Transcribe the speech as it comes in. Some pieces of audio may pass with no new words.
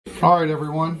All right,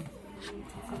 everyone.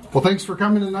 Well, thanks for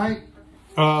coming tonight.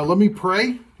 Let me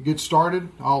pray to get started.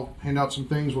 I'll hand out some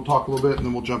things. We'll talk a little bit, and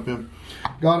then we'll jump in.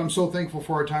 God, I'm so thankful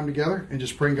for our time together, and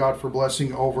just praying, God, for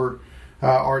blessing over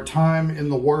our time in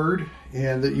the Word,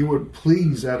 and that you would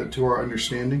please add it to our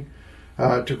understanding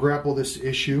to grapple this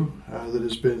issue that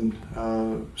has been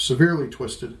severely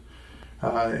twisted.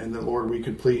 And that, Lord, we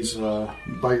could please,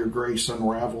 by your grace,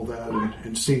 unravel that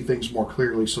and see things more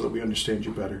clearly so that we understand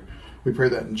you better. We pray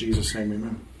that in Jesus' name,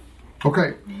 amen.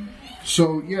 Okay,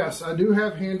 so yes, I do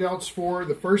have handouts for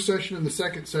the first session and the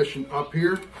second session up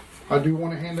here. I do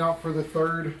want to hand out for the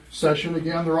third session.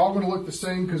 Again, they're all going to look the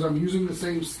same because I'm using the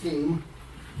same scheme,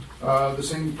 the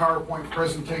same PowerPoint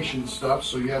presentation stuff.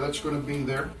 So yeah, that's going to be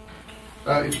there.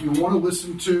 If you want to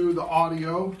listen to the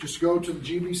audio, just go to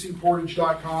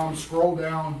gbcportage.com, scroll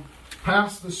down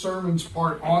past the sermons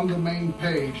part on the main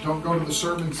page. Don't go to the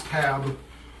sermons tab,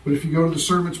 but if you go to the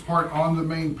sermons part on the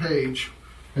main page,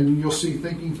 and you'll see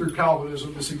Thinking Through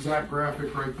Calvinism, this exact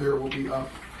graphic right there will be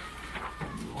up.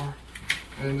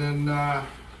 And then, the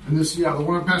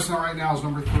one I'm passing out right now is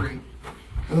number 3. And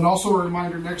then also a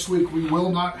reminder, next week we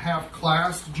will not have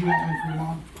class. Did you want one for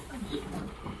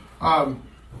your mom?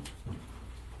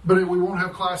 But we won't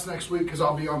have class next week because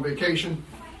I'll be on vacation.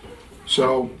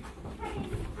 So,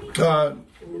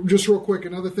 just real quick,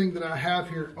 another thing that I have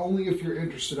here, only if you're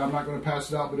interested, I'm not going to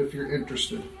pass it out, but if you're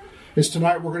interested, is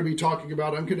tonight we're going to be talking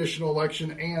about unconditional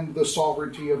election and the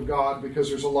sovereignty of God, because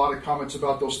there's a lot of comments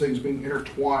about those things being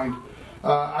intertwined.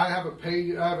 I have a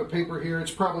paper here.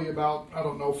 It's probably about,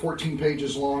 14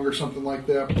 pages long or something like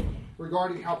that,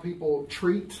 regarding how people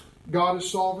treat God as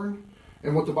sovereign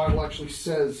and what the Bible actually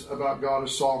says about God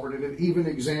as sovereign. And it even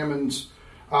examines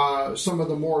some of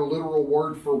the more literal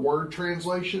word-for-word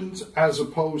translations as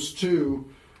opposed to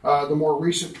the more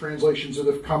recent translations that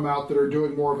have come out that are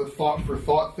doing more of a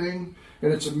thought-for-thought thing.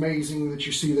 And it's amazing that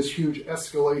you see this huge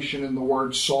escalation in the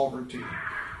word sovereignty.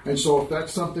 And so if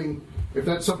that's something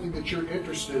that you're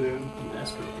interested in,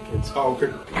 ask for the kids. Oh,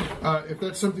 okay. If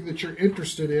that's something that you're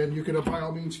interested in, you can by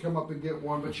all means come up and get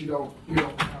one, but you don't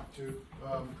have to.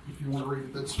 If you want to read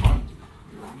it, that's fine.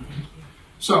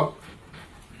 So,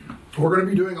 we're going to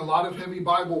be doing a lot of heavy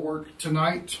Bible work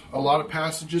tonight, a lot of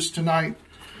passages tonight,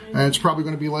 and it's probably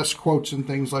going to be less quotes and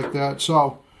things like that.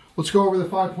 So, let's go over the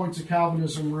 5 points of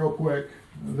Calvinism real quick.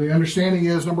 The understanding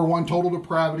is, number 1, total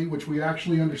depravity, which we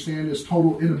actually understand as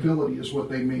total inability is what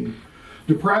they mean.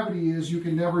 Depravity is you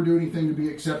can never do anything to be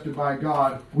accepted by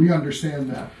God. We understand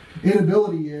that.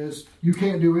 Inability is you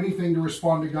can't do anything to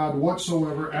respond to God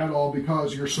whatsoever at all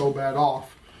because you're so bad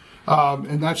off.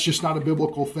 And that's just not a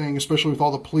biblical thing, especially with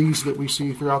all the pleas that we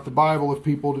see throughout the Bible of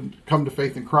people to come to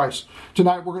faith in Christ.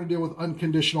 Tonight we're going to deal with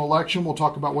unconditional election. We'll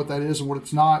talk about what that is and what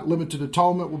it's not. Limited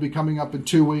atonement will be coming up in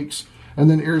 2 weeks. And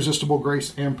then irresistible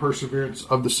grace and perseverance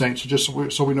of the saints. Just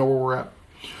so we know where we're at.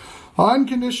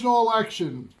 Unconditional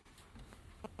election.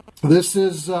 This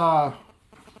is one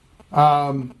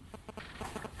of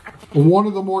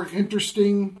the more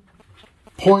interesting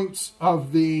points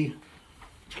of the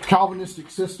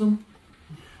Calvinistic system.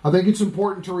 I think it's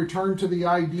important to return to the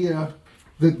idea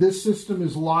that this system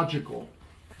is logical.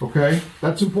 Okay?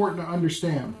 That's important to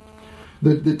understand.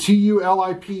 The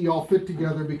TULIP all fit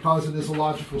together because it is a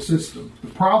logical system. The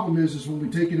problem is when we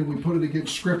take it and we put it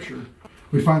against Scripture,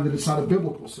 we find that it's not a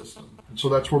biblical system. And so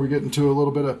that's where we get into a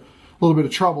little bit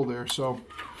of trouble there. So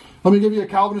let me give you a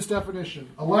Calvinist definition.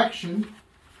 Election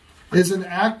is an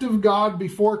act of God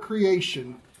before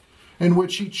creation in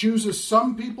which he chooses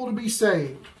some people to be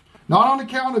saved, not on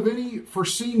account of any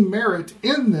foreseen merit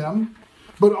in them,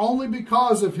 but only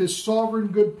because of his sovereign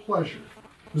good pleasure.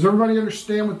 Does everybody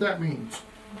understand what that means?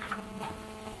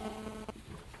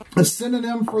 A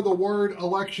synonym for the word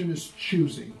election is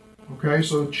choosing. Okay,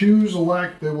 so choose,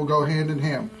 elect, they will go hand in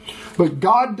hand. But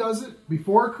God does it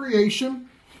before creation.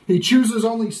 He chooses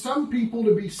only some people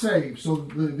to be saved. So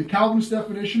the Calvinist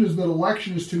definition is that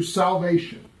election is to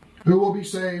salvation. Who will be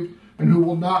saved and who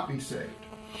will not be saved.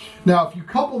 Now, if you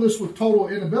couple this with total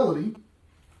inability,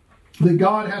 that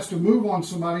God has to move on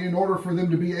somebody in order for them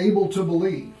to be able to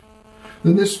believe,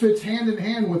 then this fits hand in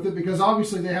hand with it, because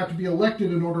obviously they have to be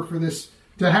elected in order for this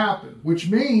to happen. Which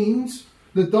means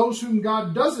that those whom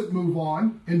God doesn't move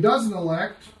on and doesn't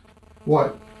elect,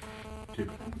 what?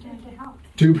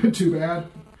 Too bad.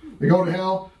 They go to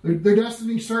hell. Their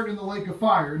destiny is certain in the lake of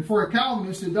fire. And for a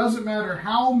Calvinist, it doesn't matter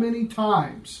how many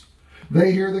times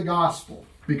they hear the gospel.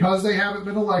 Because they haven't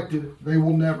been elected, they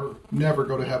will never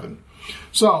go to heaven.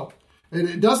 So,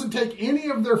 it doesn't take any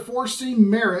of their foreseen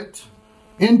merit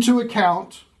into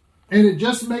account, and it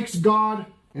just makes God,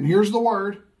 and here's the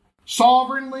word,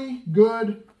 sovereignly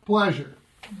good pleasure.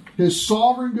 His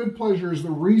sovereign good pleasure is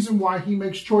the reason why he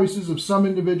makes choices of some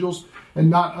individuals and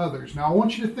not others. Now, I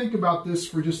want you to think about this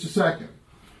for just a second.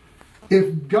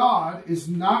 If God is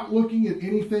not looking at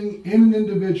anything in an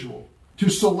individual to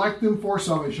select them for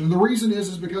salvation, and the reason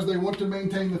is because they want to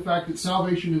maintain the fact that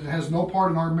salvation has no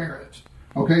part in our merit.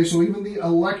 Okay, so even the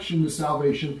election to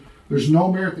salvation, there's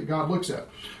no merit that God looks at.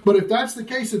 But if that's the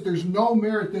case, if there's no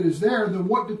merit that is there, then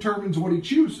what determines what he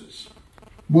chooses?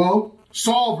 Well,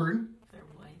 sovereign.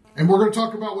 And we're going to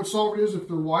talk about what sovereign is if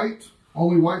they're white.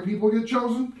 Only white people get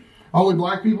chosen. Only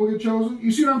black people get chosen.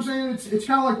 You see what I'm saying? It's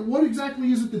kind of like, what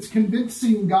exactly is it that's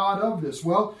convincing God of this?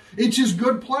 Well, it's his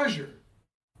good pleasure.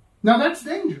 Now that's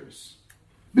dangerous.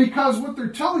 Because what they're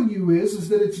telling you is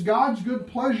that it's God's good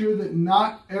pleasure that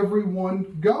not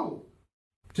everyone go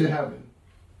to heaven.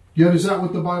 Yet is that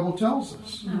what the Bible tells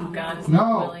us? No, God is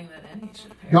not willing that any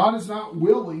should perish. God is not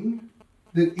willing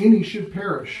that any should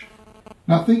perish.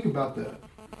 Now think about that.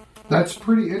 That's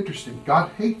pretty interesting.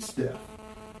 God hates death.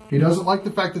 He doesn't like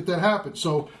the fact that that happens.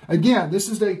 So again, this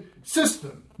is a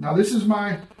system. Now this is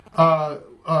my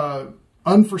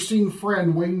unforeseen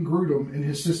friend Wayne Grudem in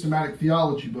his systematic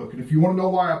theology book. And if you want to know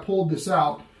why I pulled this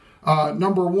out,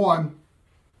 number one,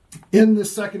 in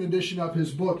this second edition of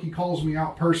his book, he calls me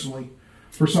out personally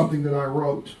for something that I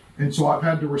wrote. And so I've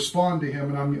had to respond to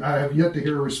him, and I have yet to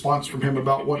hear a response from him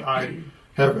about what I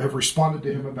have responded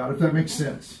to him about, if that makes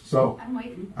sense. So I'm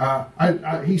waiting.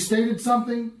 He stated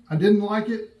something, I didn't like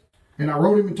it, and I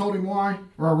wrote him and told him why,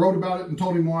 or I wrote about it and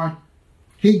told him why.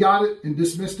 He got it and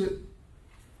dismissed it.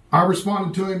 I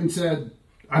responded to him and said,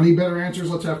 I need better answers,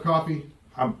 let's have coffee.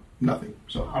 Nothing.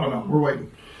 So I don't know, we're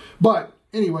waiting. But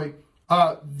anyway,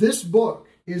 this book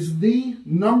is the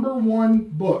number one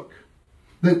book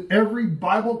that every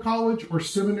Bible college or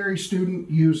seminary student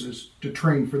uses to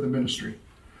train for the ministry.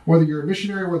 Whether you're a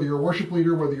missionary, whether you're a worship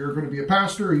leader, whether you're going to be a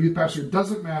pastor or a youth pastor, it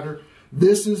doesn't matter.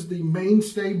 This is the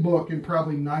mainstay book in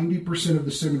probably 90% of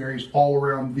the seminaries all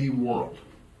around the world.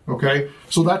 Okay?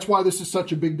 So that's why this is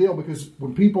such a big deal, because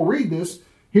when people read this,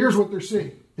 here's what they're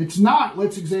seeing. It's not,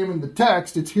 let's examine the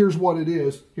text. It's here's what it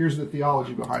is. Here's the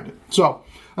theology behind it. So,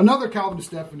 another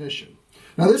Calvinist definition.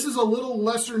 Now, this is a little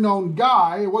lesser known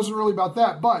guy. It wasn't really about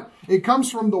that, but it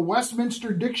comes from the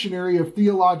Westminster Dictionary of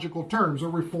Theological Terms, a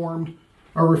reformed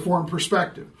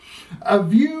perspective. A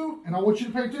view, and I want you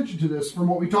to pay attention to this from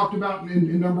what we talked about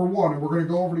in number one, and we're going to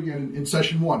go over it again in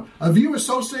session one. A view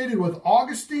associated with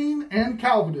Augustine and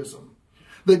Calvinism,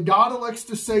 that God elects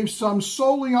to save some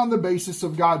solely on the basis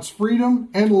of God's freedom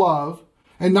and love,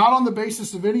 and not on the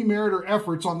basis of any merit or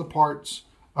efforts on the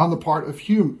part of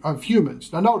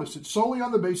humans. Now notice, it's solely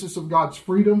on the basis of God's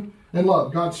freedom and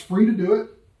love. God's free to do it,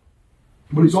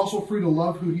 but he's also free to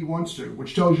love who he wants to,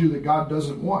 which tells you that God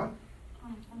doesn't what?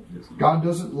 God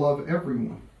doesn't love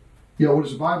everyone. Yeah, what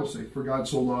does the Bible say? For God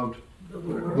so loved the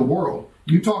world.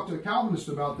 You talk to a Calvinist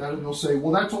about that and they'll say,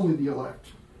 well, that's only the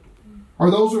elect. Or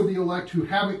those are the elect who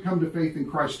haven't come to faith in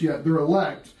Christ yet. They're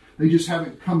elect. They just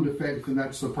haven't come to faith, and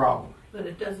that's the problem. But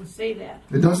it doesn't say that.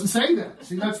 It doesn't say that.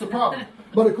 See, that's the problem.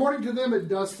 But according to them, it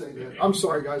does say that. I'm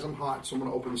sorry, guys. I'm hot, so I'm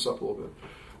going to open this up a little bit.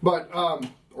 But,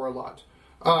 or a lot.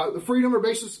 The freedom or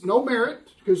basis, no merit,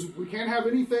 because we can't have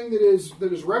anything that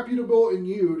is reputable in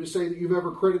you to say that you've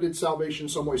ever credited salvation in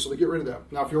some way. So they get rid of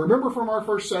that. Now, if you remember from our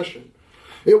first session,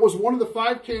 it was one of the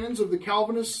 5 canons of the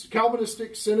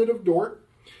Calvinistic Synod of Dort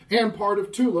and part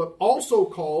of Tulip, also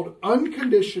called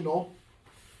unconditional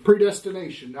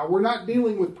predestination. Now, we're not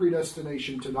dealing with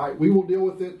predestination tonight. We will deal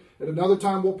with it at another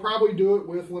time. We'll probably do it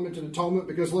with limited atonement,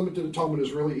 because limited atonement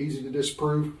is really easy to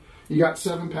disprove. You got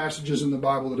 7 passages in the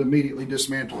Bible that immediately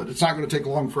dismantle it. It's not going to take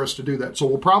long for us to do that. So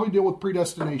we'll probably deal with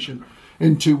predestination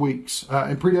in 2 weeks.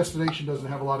 And predestination doesn't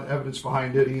have a lot of evidence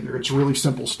behind it either. It's a really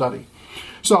simple study.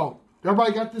 So,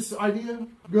 everybody got this idea?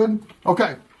 Good?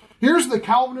 Okay. Here's the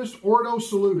Calvinist Ordo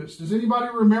Salutis. Does anybody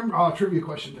remember? Trivia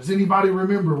question. Does anybody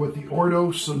remember what the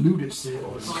Ordo Salutis is?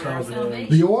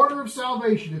 The Order of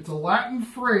Salvation. It's a Latin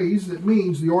phrase that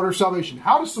means the order of salvation.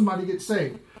 How does somebody get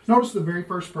saved? Notice the very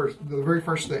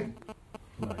first thing.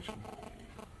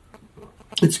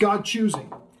 It's God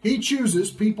choosing. He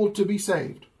chooses people to be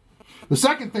saved. The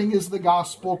second thing is the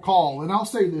gospel call. And I'll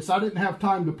say this. I didn't have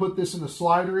time to put this in a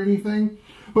slide or anything.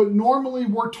 But normally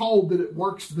we're told that it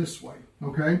works this way.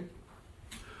 Okay?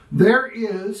 There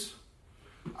is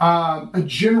a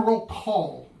general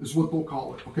call, is what they'll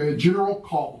call it. Okay? A general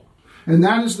call. And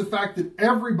that is the fact that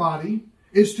everybody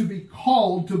is to be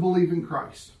called to believe in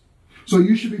Christ. So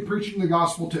you should be preaching the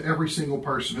gospel to every single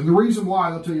person. And the reason why,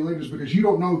 I'll tell you later, is because you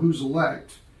don't know who's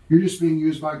elect. You're just being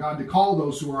used by God to call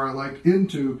those who are elect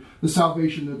into the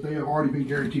salvation that they have already been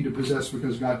guaranteed to possess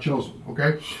because God chose them.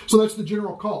 Okay? So that's the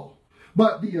general call.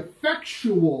 But the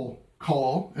effectual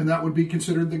call, and that would be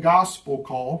considered the gospel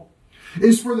call,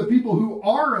 is for the people who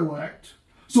are elect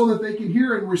so that they can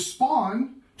hear and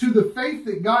respond to the faith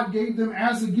that God gave them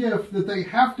as a gift that they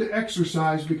have to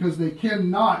exercise because they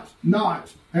cannot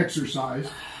not exercise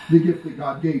the gift that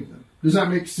God gave them. Does that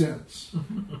make sense?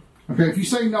 Okay, if you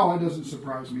say no, it doesn't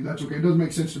surprise me. That's okay. It doesn't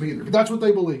make sense to me either. But that's what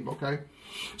they believe, okay?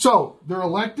 So, they're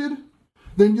elected.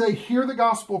 Then they hear the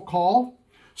gospel call.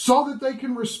 So that they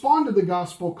can respond to the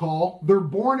gospel call, they're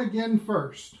born again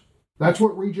first. That's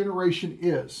what regeneration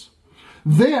is.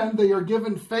 Then they are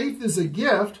given faith as a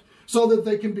gift so that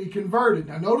they can be converted.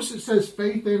 Now notice it says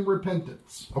faith and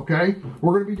repentance, okay?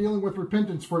 We're going to be dealing with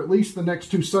repentance for at least the next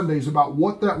 2 Sundays about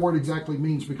what that word exactly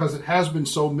means because it has been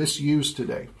so misused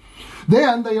today.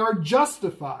 Then they are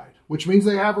justified, which means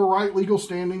they have a right legal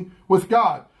standing with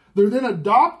God. They're then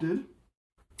adopted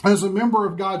as a member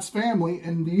of God's family,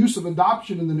 and the use of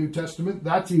adoption in the New Testament,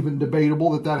 that's even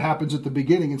debatable that happens at the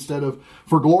beginning instead of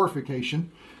for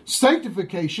glorification.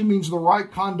 Sanctification means the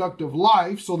right conduct of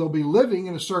life, so they'll be living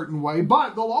in a certain way,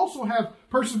 but they'll also have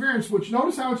perseverance, which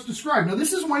notice how it's described. Now,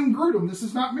 this is Wayne Grudem. This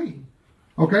is not me.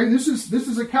 Okay, this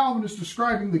is a Calvinist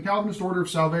describing the Calvinist order of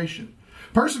salvation.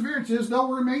 Perseverance is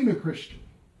they'll remain a Christian.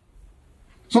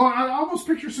 So I almost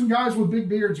picture some guys with big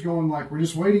beards going like, we're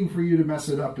just waiting for you to mess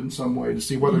it up in some way to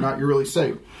see whether or not you're really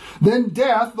saved. Then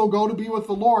death, they'll go to be with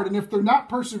the Lord. And if they're not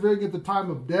persevering at the time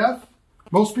of death,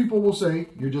 most people will say,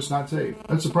 you're just not saved.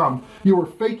 That's the problem. You were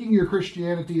faking your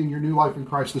Christianity and your new life in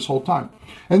Christ this whole time.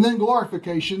 And then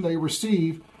glorification, they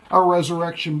receive a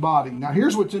resurrection body. Now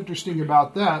here's what's interesting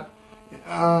about that.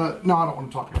 No, I don't want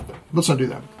to talk about that. Let's not do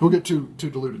that. We'll get too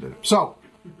diluted in it. So,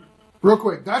 real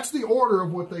quick, that's the order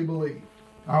of what they believe.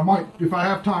 I might, if I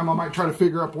have time, I might try to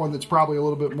figure up one that's probably a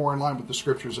little bit more in line with the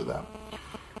scriptures of that.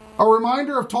 A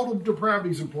reminder of total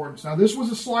depravity's importance. Now, this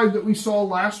was a slide that we saw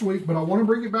last week, but I want to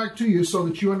bring it back to you so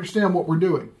that you understand what we're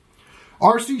doing.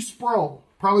 R.C. Sproul,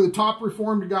 probably the top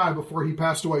Reformed guy before he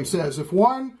passed away, says, if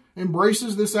one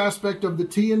embraces this aspect of the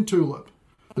T in tulip,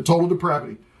 the total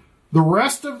depravity, the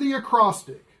rest of the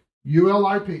acrostic,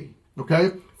 ULIP,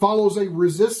 okay, follows a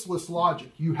resistless logic.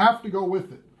 You have to go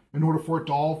with it in order for it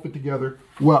to all fit together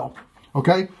well.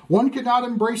 Okay? One cannot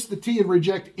embrace the T and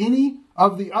reject any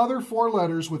of the other 4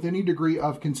 letters with any degree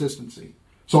of consistency.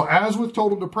 So as with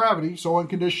total depravity, so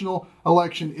unconditional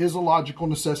election is a logical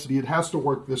necessity. It has to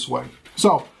work this way.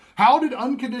 So how did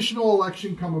unconditional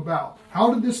election come about?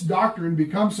 How did this doctrine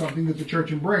become something that the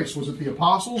church embraced? Was it the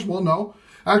apostles? Well, no.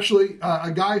 Actually,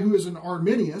 a guy who is an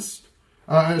Arminian,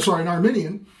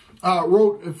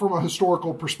 wrote from a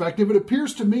historical perspective. It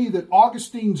appears to me that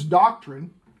Augustine's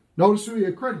doctrine, notice who he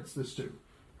accredits this to.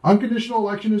 Unconditional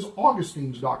election is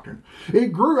Augustine's doctrine.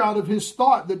 It grew out of his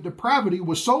thought that depravity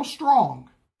was so strong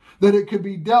that it could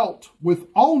be dealt with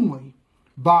only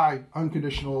by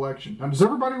unconditional election. Now, does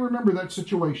everybody remember that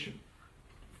situation?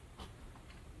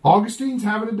 Augustine's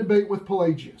having a debate with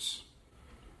Pelagius.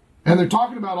 And they're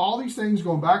talking about all these things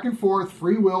going back and forth,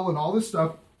 free will and all this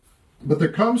stuff. But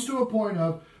there comes to a point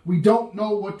of, we don't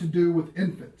know what to do with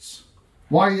infants.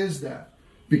 Why is that?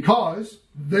 Because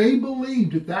they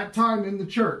believed at that time in the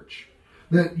church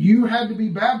that you had to be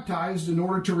baptized in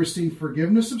order to receive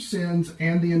forgiveness of sins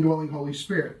and the indwelling Holy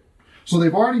Spirit. So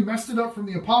they've already messed it up from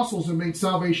the apostles and made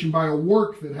salvation by a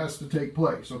work that has to take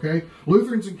place, okay?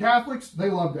 Lutherans and Catholics, they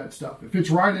love that stuff. It fits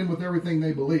right in with everything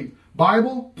they believe.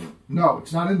 Bible, no,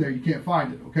 it's not in there. You can't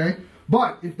find it, okay?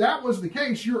 But if that was the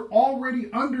case, you're already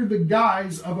under the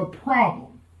guise of a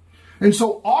problem. And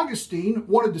so Augustine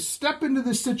wanted to step into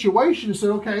this situation and said,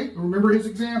 okay, remember his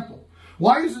example.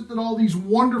 Why is it that all these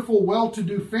wonderful,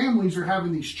 well-to-do families are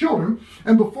having these children,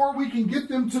 and before we can get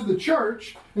them to the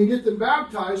church and get them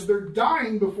baptized, they're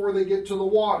dying before they get to the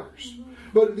waters?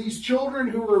 But these children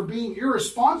who are being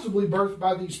irresponsibly birthed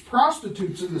by these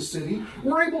prostitutes in the city,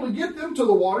 we're able to get them to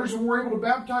the waters and we're able to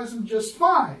baptize them just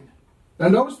fine. Now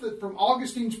notice that from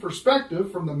Augustine's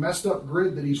perspective, from the messed up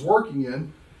grid that he's working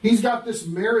in, he's got this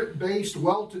merit-based,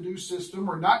 well-to-do system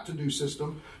or not-to-do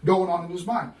system going on in his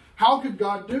mind. How could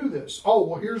God do this? Oh,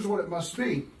 well, here's what it must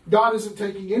be. God isn't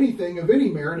taking anything of any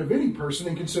merit of any person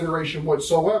in consideration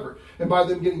whatsoever. And by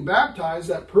them getting baptized,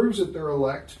 that proves that they're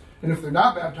elect. And if they're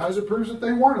not baptized, it proves that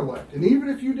they weren't elect. And even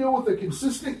if you deal with a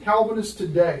consistent Calvinist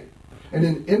today, and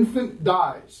an infant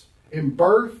dies in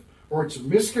birth, or it's a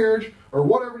miscarriage, or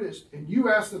whatever it is, and you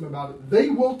ask them about it, they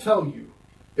will tell you.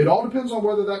 It all depends on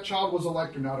whether that child was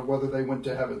elect or not, or whether they went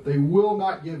to heaven. They will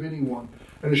not give anyone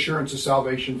an assurance of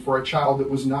salvation for a child that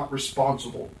was not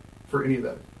responsible for any of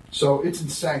that. So it's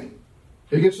insane.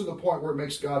 It gets to the point where it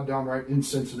makes God downright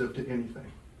insensitive to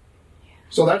anything.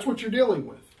 So that's what you're dealing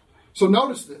with. So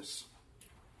notice this.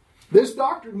 This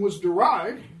doctrine was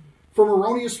derived from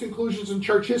erroneous conclusions in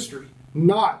church history,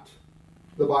 not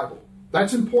the Bible.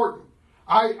 That's important.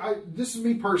 This is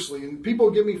me personally, and people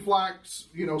give me flack.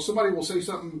 Somebody will say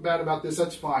something bad about this.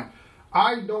 That's fine.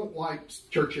 I don't like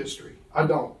church history. I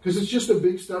don't, because it's just a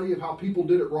big study of how people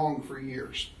did it wrong for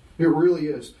years. It really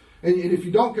is. And if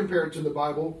you don't compare it to the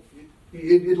Bible,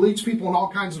 it leads people in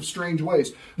all kinds of strange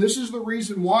ways. This is the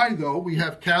reason why, though, we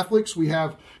have Catholics.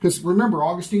 Because remember,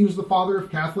 Augustine is the father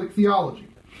of Catholic theology.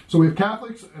 So we have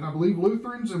Catholics, and I believe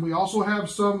Lutherans, and we also have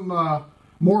some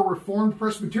more Reformed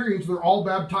Presbyterians. They're all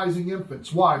baptizing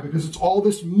infants. Why? Because it's all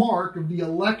this mark of the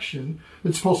election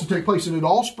that's supposed to take place. And it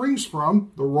all springs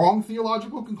from the wrong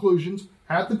theological conclusions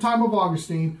at the time of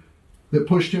Augustine that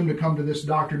pushed him to come to this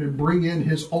doctrine and bring in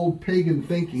his old pagan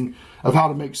thinking of how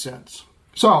to make sense.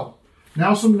 So,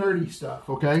 now some nerdy stuff,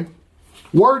 okay?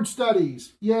 Word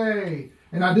studies. Yay!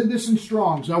 And I did this in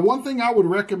Strong's. Now, one thing I would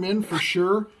recommend for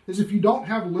sure is if you don't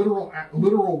have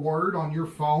literal word on your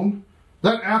phone,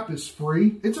 that app is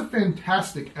free. It's a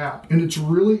fantastic app, and it's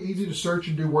really easy to search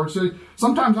and do word study.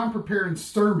 Sometimes I'm preparing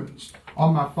sermons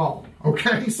on my phone,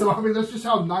 okay? So, that's just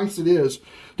how nice it is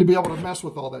to be able to mess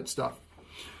with all that stuff.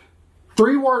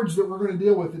 3 words that we're going to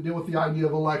deal with that deal with the idea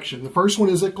of election. The first one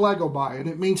is eklegobai, and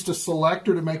it means to select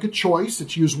or to make a choice.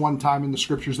 It's used one time in the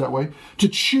scriptures that way. To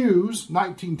choose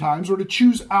 19 times, or to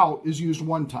choose out is used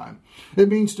one time. It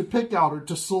means to pick out or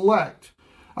to select.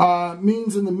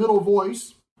 Means in the middle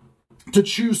voice to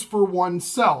choose for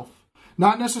oneself.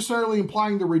 Not necessarily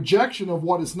implying the rejection of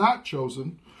what is not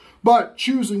chosen, but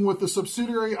choosing with the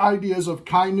subsidiary ideas of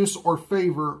kindness or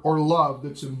favor or love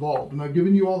that's involved. And I've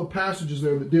given you all the passages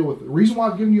there that deal with it. The reason why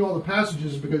I've given you all the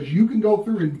passages is because you can go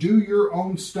through and do your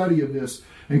own study of this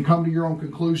and come to your own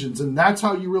conclusions. And that's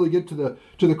how you really get to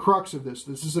the crux of this.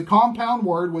 This is a compound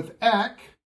word with ek,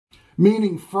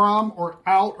 meaning from or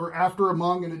out or after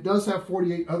among, and it does have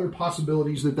 48 other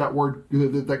possibilities that word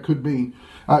that could mean.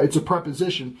 It's a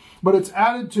preposition, but it's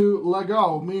added to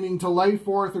lego, meaning to lay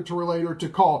forth or to relate or to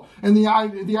call, and the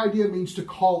idea means to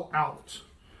call out.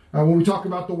 When we talk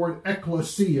about the word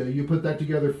ecclesia, you put that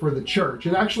together for the church.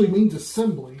 It actually means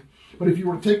assembly, but if you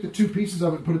were to take the 2 pieces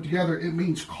of it and put it together, it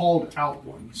means called out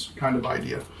ones kind of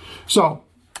idea. So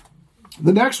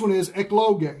the next one is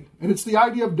ekloge, and it's the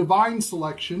idea of divine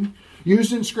selection,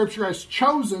 used in Scripture as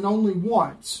chosen only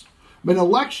once, but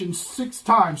election 6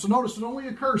 times. So notice it only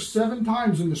occurs 7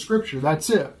 times in the Scripture. That's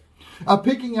it. A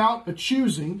picking out, a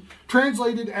choosing,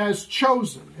 translated as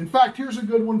chosen. In fact, here's a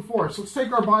good one for us. Let's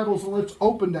take our Bibles and let's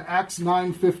open to Acts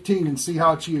 9:15 and see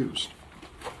how it's used.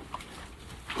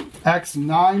 Acts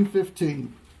 9:15.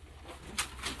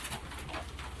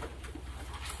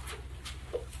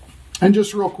 And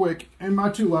just real quick, am I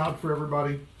too loud for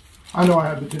everybody? I know I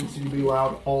have the tendency to be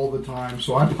loud all the time,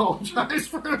 so I apologize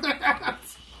for that.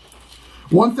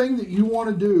 One thing that you want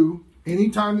to do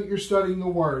anytime that you're studying the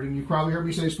Word, and you've probably heard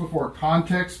me say this before,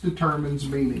 context determines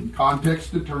meaning.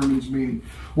 Context determines meaning.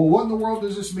 Well, what in the world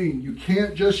does this mean? You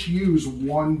can't just use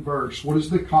one verse. What is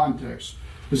the context?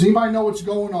 Does anybody know what's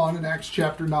going on in Acts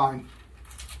chapter 9?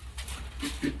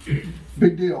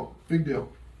 Big deal. Big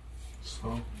deal.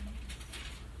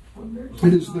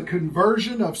 It is the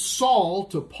conversion of Saul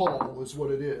to Paul is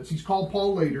what it is. He's called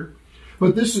Paul later.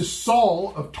 But this is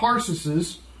Saul of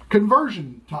Tarsus's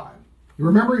conversion time. You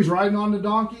remember he's riding on the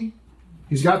donkey?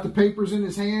 He's got the papers in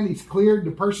his hand. He's cleared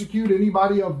to persecute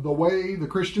anybody of the way, the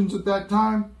Christians at that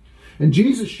time. And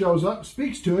Jesus shows up,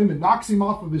 speaks to him, and knocks him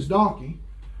off of his donkey.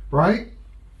 Right?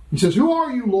 He says, "Who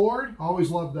are you, Lord?" I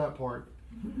always loved that part.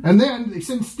 And then they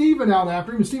send Stephen out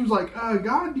after him, and Stephen's like,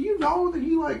 "God, do you know that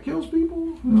he kills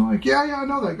people?" And they're like, yeah, I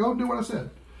know that. Go do what I said.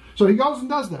 So he goes and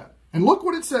does that. And look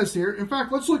what it says here. In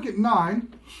fact, let's look at 9,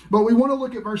 but we want to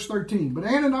look at verse 13. But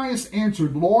Ananias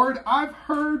answered, "Lord, I've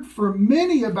heard from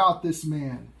many about this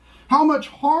man, how much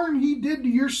harm he did to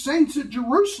your saints at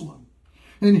Jerusalem.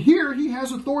 And here he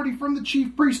has authority from the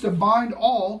chief priest to bind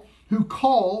all who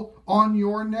call on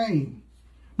your name."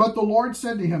 But the Lord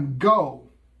said to him, "Go."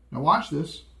 Now watch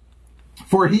this.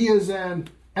 "For he is an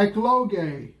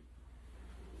ekloge,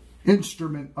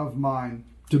 instrument of mine,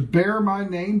 to bear my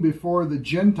name before the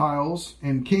Gentiles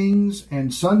and kings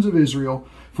and sons of Israel,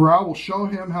 for I will show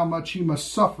him how much he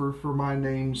must suffer for my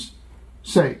name's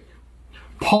sake."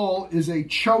 Paul is a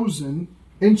chosen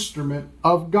instrument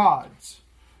of God's.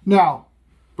 Now,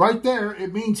 right there,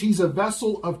 it means he's a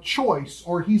vessel of choice,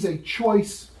 or he's a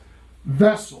choice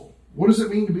vessel. What does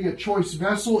it mean to be a choice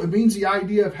vessel? It means the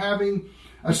idea of having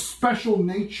a special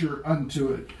nature unto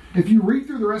it. If you read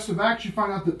through the rest of Acts, you find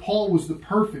out that Paul was the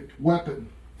perfect weapon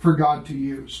for God to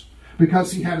use.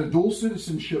 because he had a dual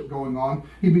citizenship going on.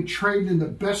 He'd be trained in the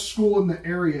best school in the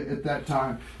area at that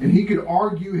time. And he could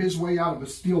argue his way out of a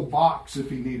steel box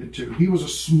if he needed to. He was a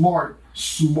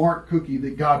smart cookie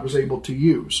that God was able to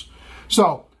use.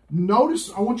 So,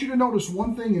 I want you to notice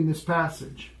one thing in this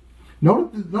passage.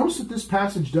 Notice that this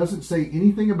passage doesn't say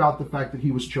anything about the fact that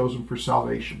he was chosen for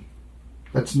salvation.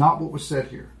 That's not what was said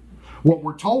here. What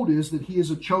we're told is that he is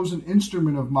a chosen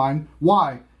instrument of mine.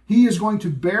 Why? He is going to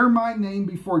bear my name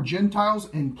before Gentiles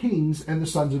and kings and the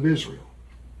sons of Israel.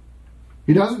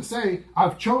 He doesn't say,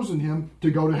 I've chosen him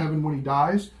to go to heaven when he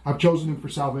dies. I've chosen him for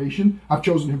salvation. I've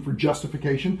chosen him for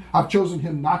justification. I've chosen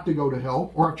him not to go to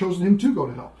hell, or I've chosen him to go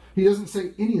to hell. He doesn't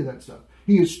say any of that stuff.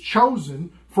 He is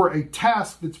chosen for a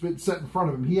task that's been set in front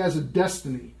of him. He has a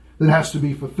destiny that has to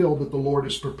be fulfilled that the Lord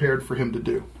has prepared for him to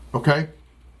do. Okay?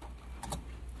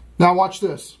 Now watch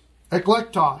this.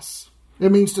 Eklektos.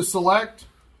 It means to select,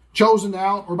 chosen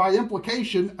out, or by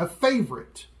implication, a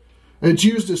favorite. It's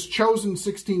used as chosen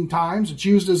 16 times. It's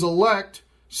used as elect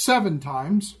 7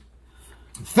 times.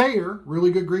 Thayer,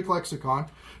 really good Greek lexicon,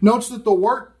 notes that the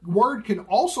word can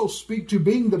also speak to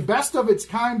being the best of its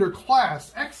kind or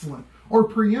class, excellent, or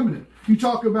preeminent. You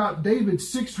talk about David's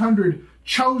 600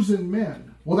 chosen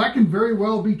men. Well, that can very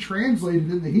well be translated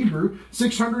in the Hebrew,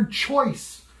 600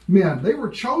 choice men. They were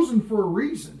chosen for a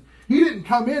reason. He didn't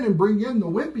come in and bring in the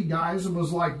wimpy guys and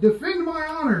was like, defend my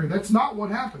honor. That's not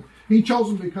what happened. He chose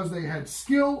them because they had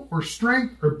skill or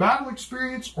strength or battle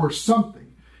experience or something.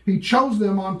 He chose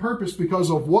them on purpose because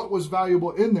of what was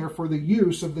valuable in there for the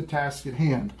use of the task at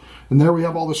hand. And there we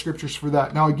have all the scriptures for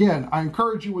that. Now again, I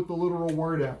encourage you with the Literal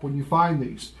Word app when you find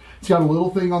these. It's got a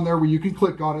little thing on there where you can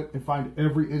click on it and find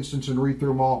every instance and read through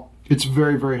them all. It's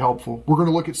very, very helpful. We're going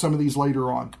to look at some of these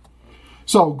later on.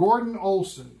 So Gordon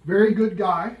Olson, very good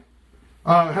guy,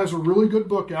 has a really good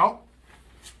book out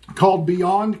called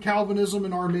Beyond Calvinism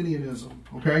and Arminianism.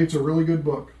 Okay, it's a really good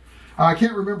book. I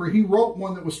can't remember. He wrote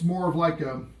one that was more of like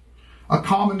a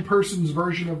common person's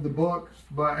version of the book,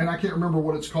 and I can't remember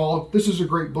what it's called. This is a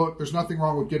great book. There's nothing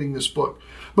wrong with getting this book.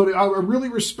 But I really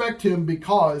respect him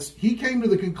because he came to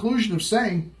the conclusion of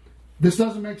saying, this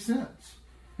doesn't make sense.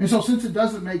 And so since it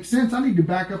doesn't make sense, I need to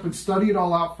back up and study it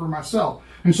all out for myself.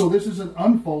 And so this is an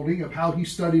unfolding of how he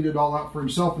studied it all out for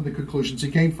himself and the conclusions he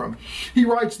came from. He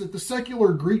writes that the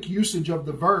secular Greek usage of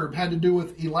the verb had to do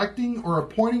with electing or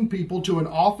appointing people to an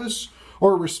office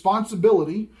or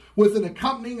responsibility with an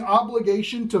accompanying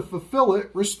obligation to fulfill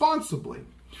it responsibly.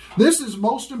 This is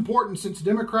most important since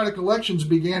democratic elections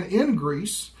began in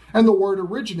Greece and the word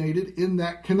originated in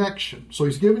that connection. So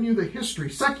he's giving you the history,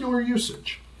 secular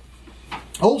usage.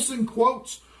 Olson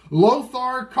quotes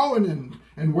Lothar Kohanen.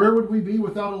 And where would we be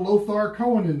without a Lothar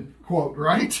Kohanen quote,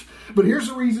 right? But here's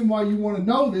the reason why you want to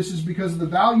know this is because of the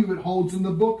value it holds in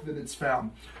the book that it's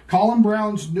found. Colin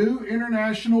Brown's New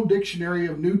International Dictionary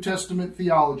of New Testament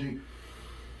Theology.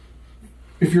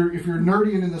 If you're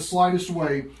nerdy and in the slightest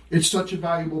way, it's such a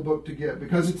valuable book to get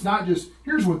because it's not just,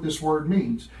 here's what this word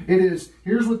means. It is,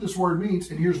 here's what this word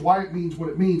means, and here's why it means what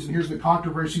it means, and here's the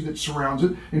controversy that surrounds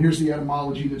it, and here's the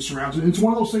etymology that surrounds it. It's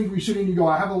one of those things where you sit in and you go,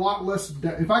 I have a lot less,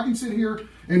 if I can sit here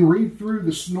and read through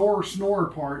the snore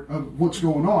part of what's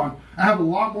going on, I have a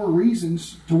lot more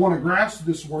reasons to want to grasp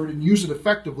this word and use it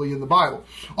effectively in the Bible.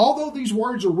 Although these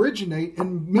words originate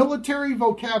in military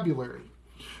vocabulary,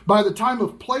 by the time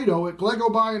of Plato,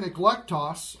 eklegobai and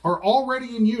eklektos are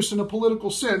already in use in a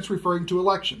political sense, referring to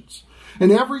elections.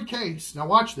 In every case, now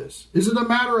watch this, is it a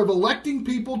matter of electing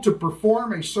people to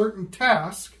perform a certain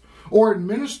task or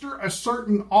administer a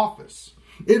certain office.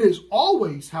 It is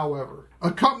always, however,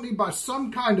 accompanied by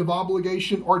some kind of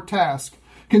obligation or task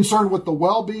concerned with the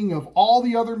well-being of all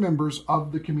the other members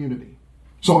of the community.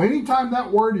 So anytime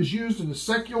that word is used in a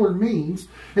secular means,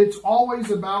 it's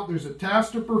always about there's a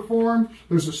task to perform,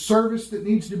 there's a service that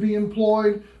needs to be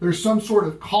employed, there's some sort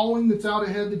of calling that's out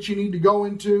ahead that you need to go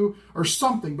into, or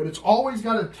something. But it's always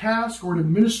got a task or an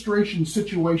administration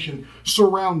situation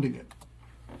surrounding it.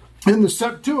 In the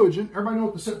Septuagint, everybody know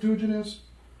what the Septuagint is?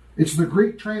 It's the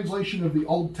Greek translation of the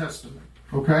Old Testament.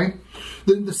 Okay?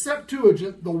 In the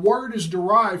Septuagint, the word is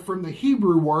derived from the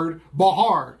Hebrew word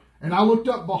bahar. And I looked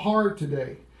up bahar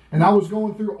today, and I was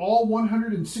going through all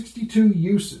 162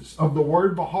 uses of the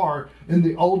word bahar in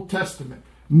the Old Testament.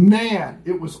 Man,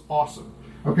 it was awesome.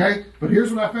 Okay? But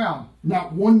here's what I found.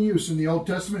 Not one use in the Old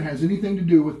Testament has anything to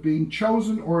do with being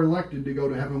chosen or elected to go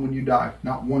to heaven when you die.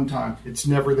 Not one time. It's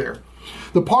never there.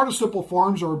 The participle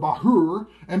forms are bahur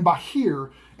and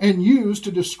bahir, and used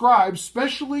to describe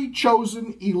specially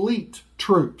chosen elite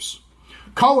troops.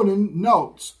 Kohanen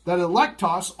notes that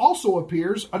electos also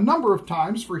appears a number of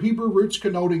times for Hebrew roots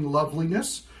connoting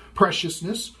loveliness,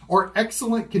 preciousness, or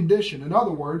excellent condition. In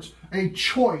other words, a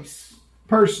choice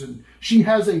person. She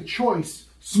has a choice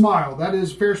smile. That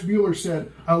is, Ferris Bueller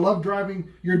said, I love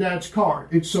driving your dad's car.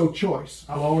 It's so choice.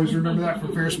 I'll always remember that for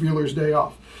Ferris Bueller's Day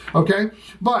Off. Okay?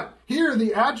 But here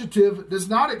the adjective does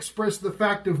not express the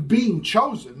fact of being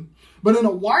chosen, but in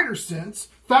a wider sense,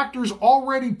 factors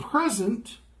already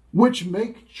present which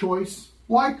make choice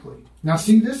likely. Now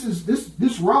see,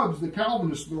 this rubs the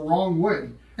Calvinists the wrong way.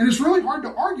 And it's really hard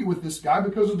to argue with this guy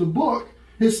because of the book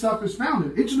his stuff is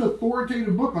founded. It's an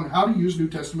authoritative book on how to use New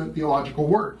Testament theological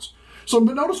words. So,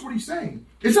 but notice what he's saying.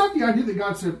 It's not the idea that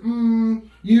God said,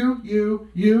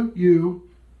 you,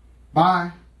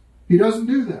 bye. He doesn't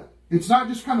do that. It's not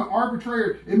just kind of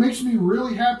arbitrary. It makes me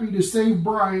really happy to save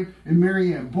Brian and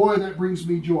Mary Ann. Boy, that brings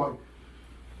me joy.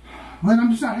 Well,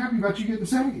 I'm just not happy about you getting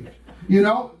saved. You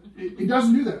know, it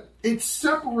doesn't do that. It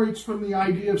separates from the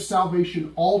idea of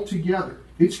salvation altogether.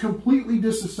 It's completely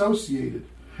disassociated.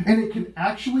 And it can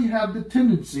actually have the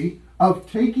tendency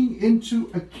of taking into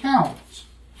account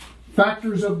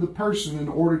factors of the person in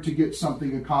order to get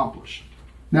something accomplished.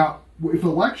 Now, if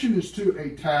election is to a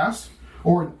task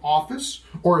or an office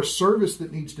or a service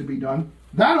that needs to be done,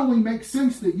 that only makes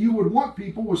sense that you would want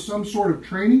people with some sort of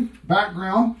training,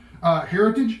 background,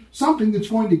 heritage, something that's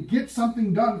going to get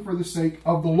something done for the sake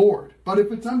of the Lord. But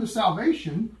if it's unto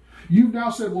salvation, you've now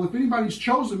said, well, if anybody's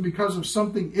chosen because of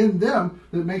something in them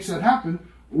that makes that happen,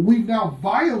 we've now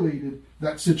violated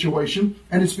that situation,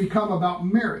 and it's become about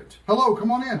merit. Hello,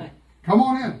 come on in. Come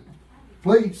on in.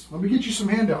 Please, let me get you some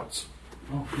handouts.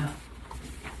 Oh, yeah.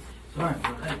 Sorry,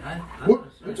 What?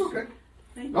 It's okay.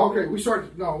 Okay, we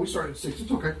started at 6.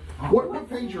 It's okay. What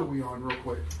page are we on real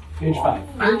quick? Page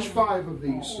 5. Page 5 of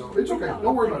these. So it's okay.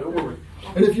 Don't worry about it. Don't worry.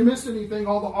 And if you missed anything,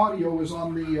 all the audio is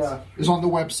on the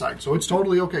website. So it's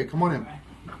totally okay. Come on in.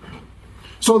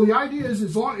 So the idea is,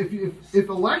 as long if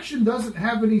election doesn't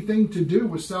have anything to do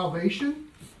with salvation,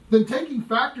 then taking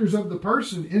factors of the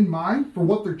person in mind for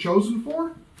what they're chosen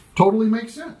for totally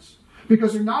makes sense.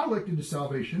 Because they're not elected to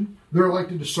salvation, they're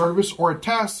elected to service or a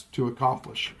task to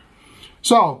accomplish.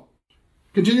 So,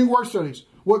 continuing word studies.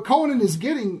 What Conan is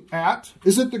getting at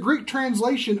is that the Greek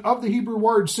translation of the Hebrew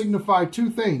words signify two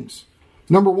things.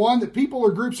 Number one, that people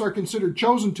or groups are considered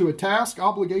chosen to a task,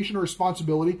 obligation, or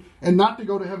responsibility, and not to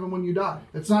go to heaven when you die.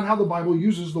 That's not how the Bible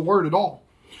uses the word at all.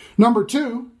 Number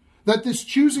two, that this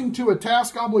choosing to a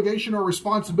task, obligation, or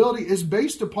responsibility is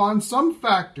based upon some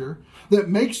factor that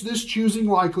makes this choosing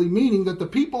likely, meaning that the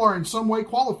people are in some way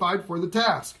qualified for the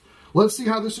task. Let's see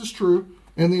how this is true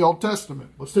in the Old Testament.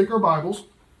 Let's take our Bibles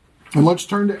and let's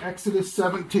turn to Exodus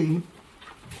 17.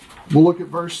 We'll look at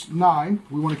verse 9.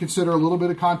 We want to consider a little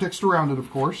bit of context around it, of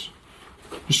course,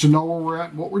 just to know where we're at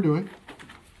and what we're doing.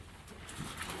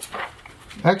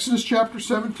 Exodus chapter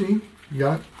 17. You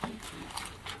got it?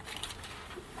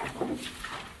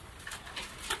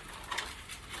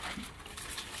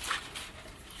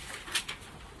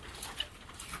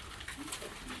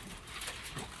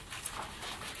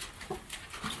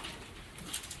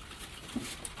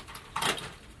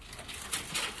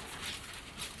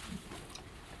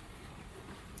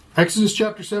 Exodus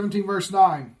chapter 17, verse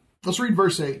 9. Let's read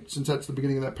verse 8, since that's the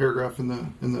beginning of that paragraph in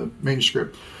the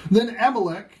manuscript. Then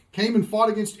Amalek came and fought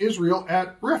against Israel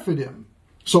at Rephidim.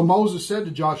 So Moses said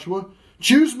to Joshua,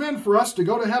 choose men for us to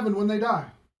go to heaven when they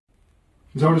die.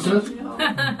 Is that what it says?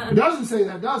 It doesn't say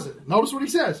that, does it? Notice what he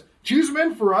says. Choose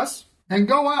men for us and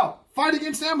go out. Fight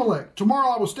against Amalek. Tomorrow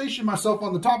I will station myself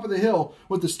on the top of the hill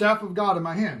with the staff of God in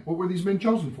my hand. What were these men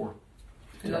chosen for?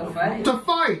 To fight. To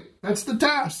fight. That's the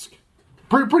task.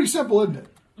 Pretty simple, isn't it?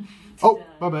 Oh,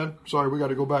 my bad. Sorry, we got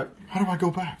to go back. How do I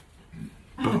go back?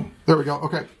 Boom. There we go.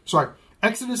 Okay, sorry.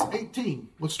 Exodus 18.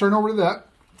 Let's turn over to that.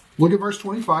 Look at verse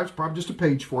 25. It's probably just a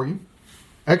page for you.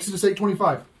 Exodus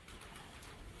 8:25.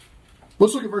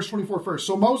 Let's look at verse 24 first.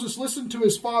 So Moses listened to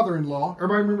his father-in-law.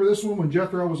 Everybody remember this one when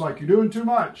Jethro was like, you're doing too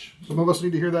much. Some of us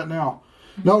need to hear that now.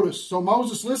 Notice, so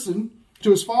Moses listened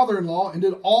to his father-in-law and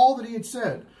did all that he had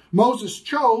said. Moses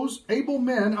chose able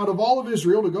men out of all of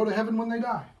Israel to go to heaven when they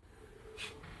die.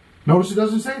 Notice it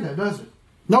doesn't say that, does it?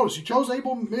 Notice he chose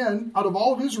able men out of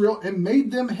all of Israel and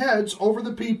made them heads over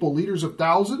the people, leaders of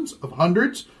thousands, of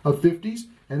hundreds, of fifties,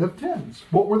 and of tens.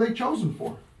 What were they chosen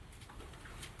for?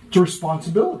 It's a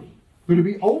responsibility. They're to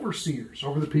be overseers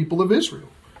over the people of Israel.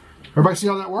 Everybody see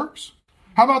how that works?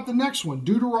 How about the next one?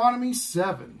 Deuteronomy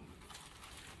 7.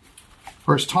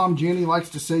 Or as Tom Janney likes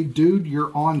to say, dude,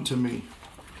 you're on to me.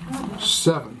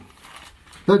 7.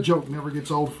 That joke never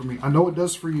gets old for me. I know it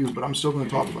does for you, but I'm still going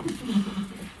to talk about it.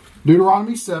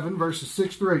 Deuteronomy 7, verses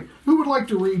 6 through 8. Who would like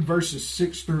to read verses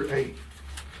 6 through 8?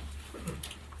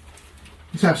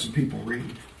 Let's have some people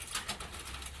read.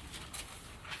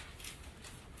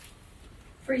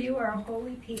 For you are a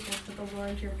holy people to the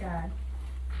Lord your God.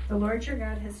 The Lord your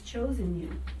God has chosen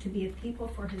you to be a people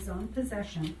for his own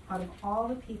possession out of all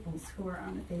the peoples who are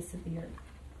on the face of the earth.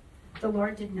 The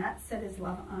Lord did not set his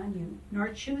love on you, nor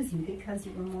choose you because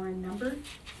you were more in number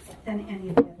than any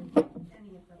of the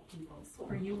peoples,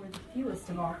 for you were the fewest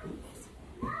of all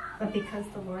peoples. But because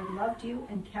the Lord loved you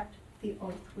and kept the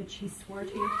oath which he swore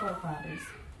to your forefathers,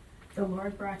 the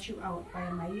Lord brought you out by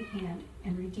a mighty hand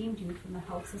and redeemed you from the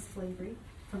house of slavery,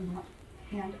 from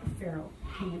the hand of Pharaoh,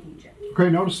 king of Egypt. Okay,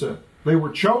 notice that. They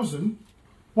were chosen.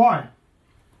 Why?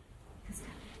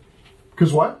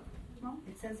 Because what? Well,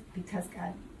 it says because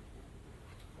God.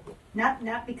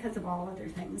 Not because of all other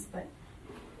things, but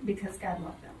because God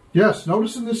loved them. Yes,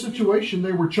 notice in this situation,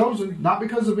 they were chosen not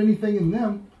because of anything in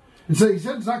them. And so he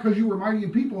said it's not because you were mighty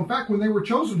in people. In fact, when they were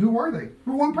chosen, who were they?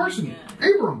 For one person,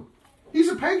 Abram. He's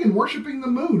a pagan worshiping the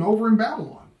moon over in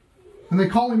Babylon. And they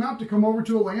call him out to come over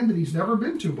to a land that he's never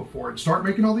been to before and start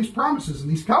making all these promises and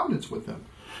these covenants with them.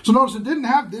 So notice it didn't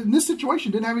have, in this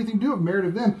situation, didn't have anything to do with merit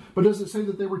of them. But does it say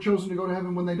that they were chosen to go to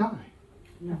heaven when they die?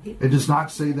 No. It does not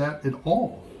say that at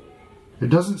all. It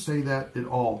doesn't say that at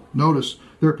all. Notice,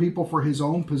 there are people for his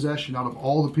own possession out of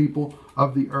all the people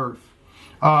of the earth.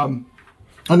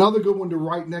 Another good one to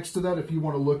write next to that, if you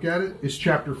want to look at it, is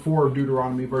chapter 4 of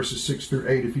Deuteronomy, verses 6 through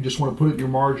 8. If you just want to put it in your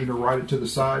margin or write it to the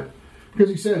side. Because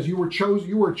he says, you were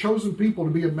a chosen people to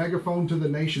be a megaphone to the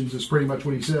nations, is pretty much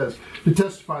what he says. To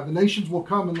testify. The nations will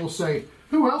come and they'll say,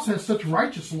 who else has such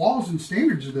righteous laws and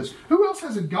standards as this? Who else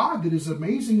has a God that is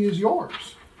amazing as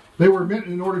yours? They were meant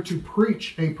in order to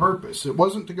preach a purpose. It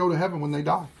wasn't to go to heaven when they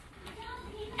die.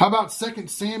 How about 2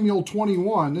 Samuel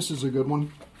 21? This is a good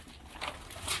one.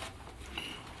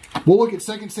 We'll look at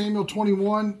 2 Samuel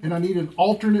 21, and I need an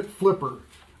alternate flipper.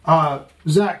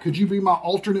 Zach, could you be my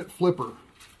alternate flipper?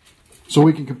 So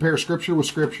we can compare Scripture with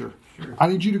Scripture. Sure. I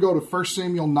need you to go to 1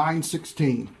 Samuel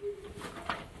 9:16.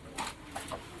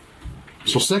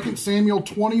 So 2 Samuel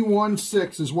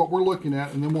 21:6 is what we're looking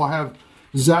at, and then we'll have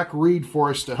Zach read for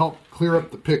us to help clear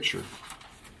up the picture.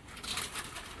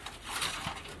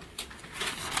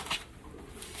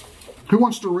 Who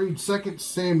wants to read 2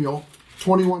 Samuel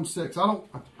 21:6?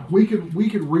 We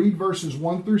could read verses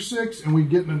 1 through 6, and we'd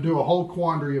get into a whole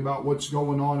quandary about what's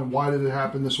going on and why did it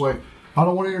happen this way. I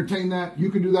don't want to entertain that.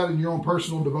 You can do that in your own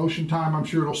personal devotion time. I'm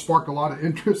sure it'll spark a lot of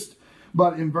interest.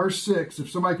 But in verse 6, if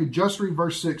somebody could just read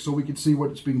verse 6 so we could see what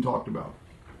it's being talked about.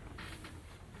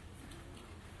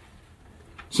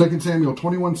 2 Samuel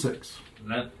 21:6.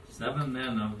 Let 7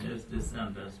 men of his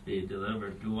descendants be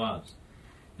delivered to us,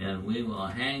 and we will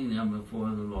hang them before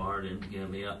the Lord in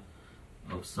Gibeah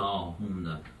of Saul, whom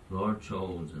the Lord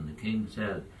chose. And the king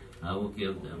said, I will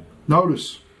give them.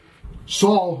 Notice,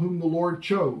 Saul, whom the Lord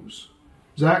chose.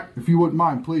 Zach, if you wouldn't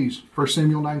mind, please. 1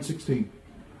 Samuel 9:16.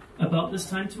 About this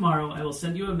time tomorrow I will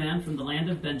send you a man from the land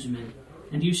of Benjamin,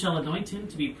 and you shall anoint him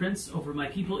to be prince over my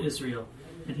people Israel,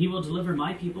 and he will deliver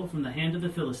my people from the hand of the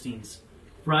Philistines.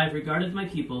 For I have regarded my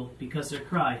people, because their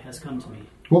cry has come to me.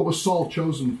 What was Saul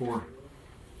chosen for?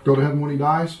 Go to heaven when he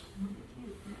dies?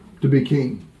 To be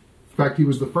king. In fact, he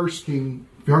was the first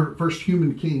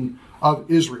human king of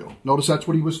Israel. Notice that's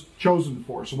what he was chosen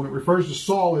for. So when it refers to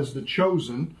Saul as the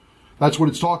chosen, that's what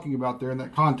it's talking about there in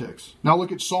that context. Now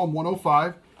look at Psalm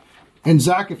 105. And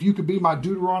Zach, if you could be my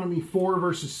Deuteronomy 4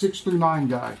 verses 6 through 9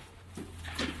 guy.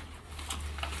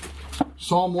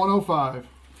 Psalm 105.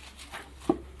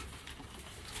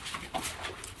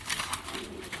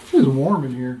 It's warm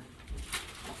in here.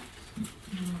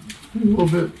 A little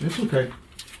bit. It's okay.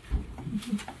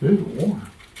 It is warm.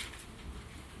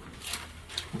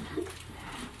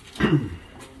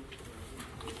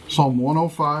 Psalm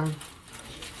 105,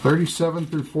 37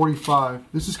 through 45.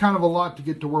 This is kind of a lot to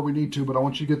get to where we need to, but I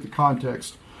want you to get the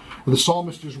context. The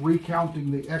psalmist is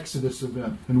recounting the Exodus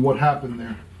event and what happened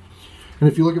there. And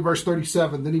if you look at verse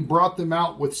 37, then he brought them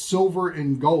out with silver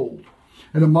and gold.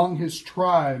 And among his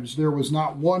tribes there was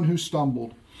not one who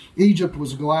stumbled. Egypt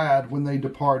was glad when they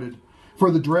departed, for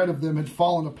the dread of them had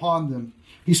fallen upon them.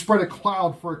 He spread a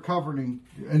cloud for a covering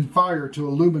and fire to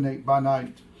illuminate by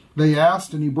night. They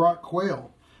asked, and he brought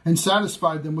quail, and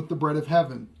satisfied them with the bread of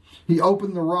heaven. He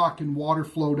opened the rock, and water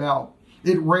flowed out.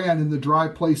 It ran in the dry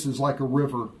places like a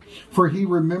river. For he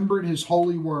remembered his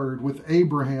holy word with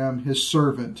Abraham his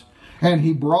servant. And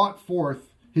he brought forth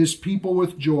his people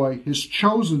with joy, his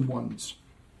chosen ones,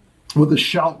 with a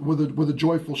shout, with a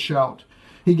joyful shout.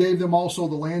 He gave them also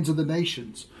the lands of the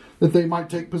nations, that they might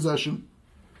take possession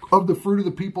of the fruit of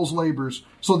the people's labors,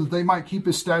 so that they might keep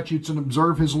his statutes and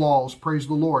observe his laws. Praise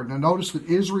the Lord. Now notice that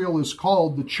Israel is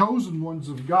called the chosen ones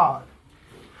of God.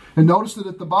 And notice that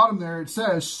at the bottom there it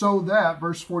says, so that,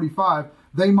 verse 45,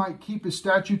 they might keep his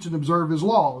statutes and observe his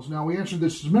laws. Now, we answered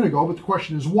this a minute ago, but the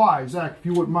question is why? Zach, if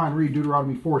you wouldn't mind, read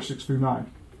Deuteronomy 4, 6 through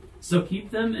 9. So keep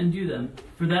them and do them,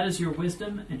 for that is your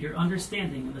wisdom and your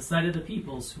understanding in the sight of the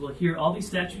peoples, who will hear all these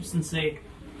statutes and say,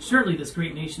 surely this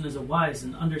great nation is a wise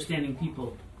and understanding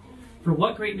people. For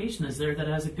what great nation is there that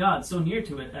has a God so near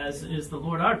to it as is the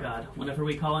Lord our God, whenever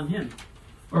we call on him?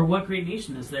 Or what great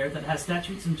nation is there that has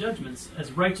statutes and judgments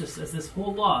as righteous as this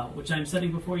whole law which I am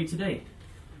setting before you today?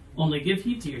 Only give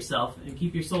heed to yourself and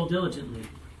keep your soul diligently,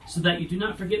 so that you do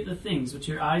not forget the things which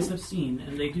your eyes have seen,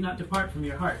 and they do not depart from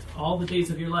your heart all the days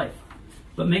of your life,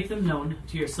 but make them known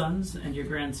to your sons and your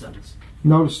grandsons.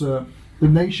 Notice the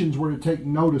nations were to take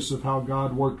notice of how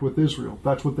God worked with Israel.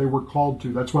 That's what they were called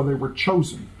to. That's why they were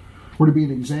chosen. We're to be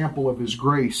an example of his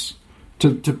grace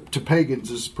to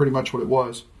pagans is pretty much what it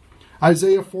was.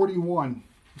 Isaiah 41.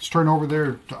 Let's turn over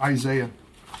there to Isaiah.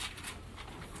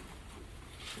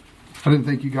 I didn't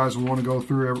think you guys would want to go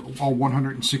through all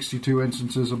 162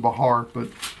 instances of Bahar, but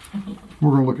we're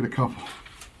going to look at a couple.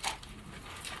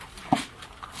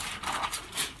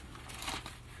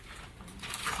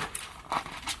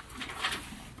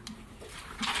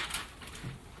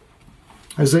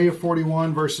 Isaiah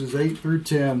 41, verses 8 through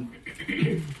 10.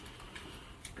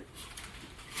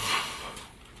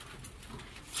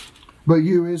 But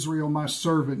you, Israel, my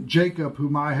servant, Jacob,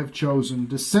 whom I have chosen,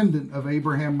 descendant of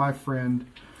Abraham, my friend,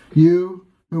 you,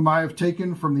 whom I have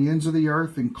taken from the ends of the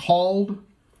earth and called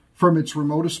from its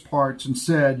remotest parts and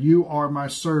said, you are my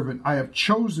servant. I have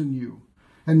chosen you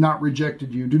and not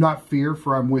rejected you. Do not fear,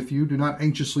 for I am with you. Do not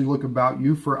anxiously look about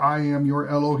you, for I am your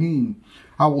Elohim.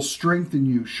 I will strengthen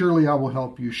you. Surely I will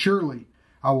help you. Surely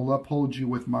I will uphold you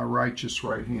with my righteous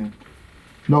right hand.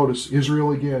 Notice,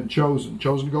 Israel again, chosen.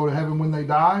 Chosen to go to heaven when they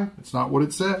die? That's not what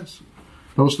it says.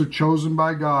 Notice they're chosen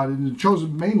by God. And they're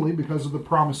chosen mainly because of the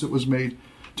promise that was made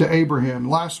to Abraham.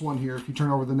 Last one here, if you turn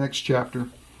over the next chapter.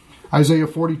 Isaiah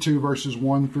 42, verses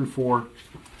 1 through 4.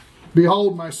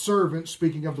 Behold, my servant,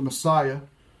 speaking of the Messiah,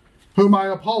 whom I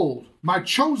uphold, my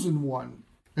chosen one,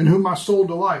 in whom my soul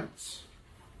delights.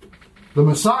 The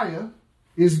Messiah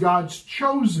is God's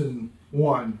chosen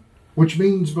one, which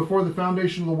means before the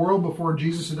foundation of the world, before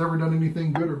Jesus had ever done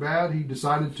anything good or bad, he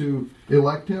decided to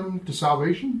elect him to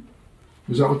salvation.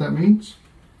 Is that what that means?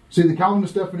 See, the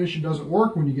Calvinist definition doesn't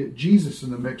work when you get Jesus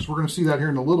in the mix. We're going to see that here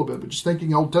in a little bit. But just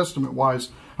thinking Old Testament-wise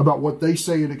about what they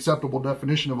say an acceptable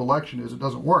definition of election is, it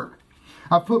doesn't work.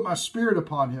 I've put my spirit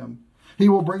upon him. He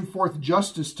will bring forth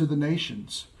justice to the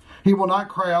nations. He will not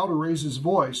cry out or raise his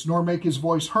voice, nor make his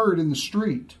voice heard in the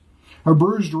street. A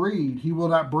bruised reed he will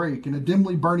not break, and a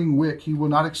dimly burning wick he will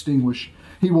not extinguish.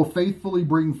 He will faithfully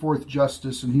bring forth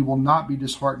justice, and he will not be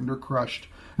disheartened or crushed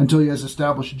until he has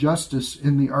established justice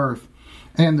in the earth.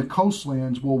 And the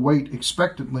coastlands will wait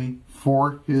expectantly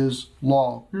for his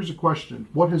law. Here's a question.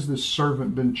 What has this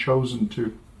servant been chosen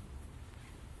to?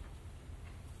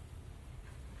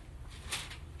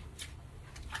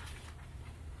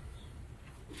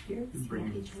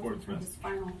 Bring forth his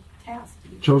final task.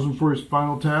 Chosen for his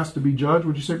final task to be judge.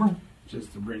 Would you say, Brian?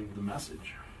 Just to bring the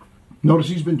message. Notice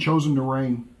he's been chosen to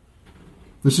reign.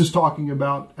 This is talking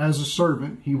about as a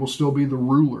servant, he will still be the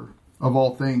ruler of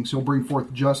all things. He'll bring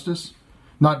forth justice,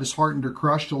 not disheartened or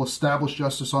crushed. He'll establish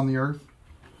justice on the earth.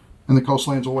 And the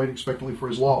coastlands will wait expectantly for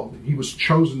his law. He was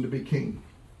chosen to be king.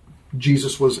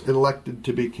 Jesus was elected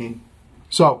to be king.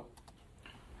 So,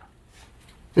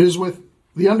 it is with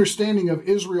the understanding of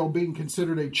Israel being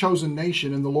considered a chosen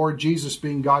nation and the Lord Jesus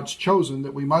being God's chosen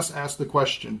that we must ask the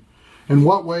question, in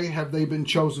what way have they been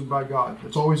chosen by God?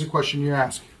 It's always a question you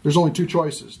ask. There's only two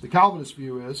choices. The Calvinist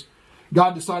view is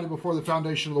God decided before the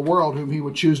foundation of the world whom he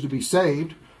would choose to be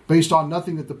saved based on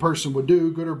nothing that the person would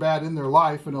do, good or bad, in their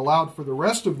life, and allowed for the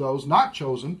rest of those not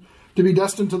chosen to be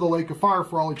destined to the lake of fire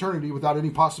for all eternity without any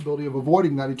possibility of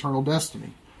avoiding that eternal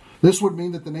destiny. This would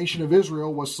mean that the nation of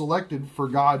Israel was selected for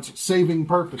God's saving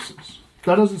purposes.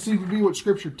 That doesn't seem to be what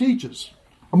Scripture teaches.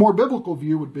 A more biblical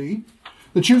view would be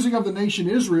the choosing of the nation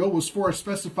Israel was for a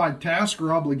specified task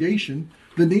or obligation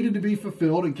that needed to be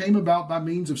fulfilled and came about by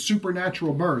means of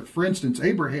supernatural birth. For instance,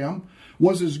 Abraham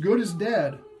was as good as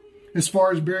dead as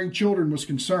far as bearing children was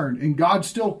concerned, and God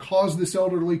still caused this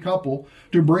elderly couple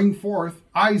to bring forth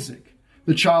Isaac,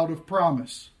 the child of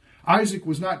promise. Isaac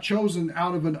was not chosen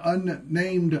out of an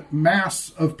unnamed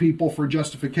mass of people for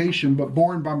justification, but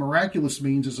born by miraculous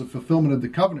means as a fulfillment of the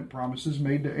covenant promises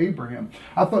made to Abraham.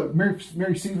 I thought Mary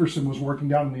Severson was working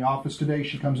down in the office today.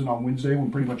 She comes in on Wednesday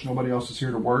when pretty much nobody else is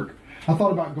here to work. I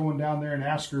thought about going down there and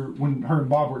ask her when her and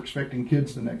Bob were expecting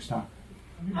kids the next time.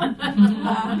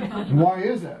 And why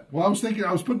is that? Well, I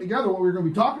was putting together what we were going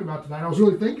to be talking about tonight. I was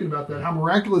really thinking about that, how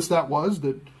miraculous that was,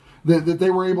 that that they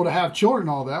were able to have children and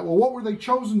all that. Well, what were they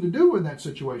chosen to do in that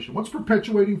situation? What's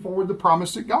perpetuating forward the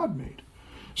promise that God made?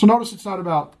 So notice it's not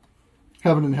about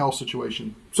heaven and hell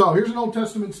situation. So here's an Old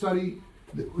Testament study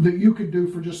that you could do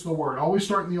for just the word. Always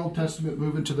start in the Old Testament,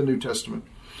 move into the New Testament.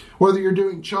 Whether you're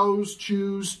doing chose,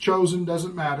 choose, chosen,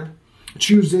 doesn't matter.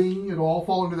 Choosing, it'll all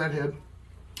fall into that head.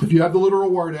 If you have the literal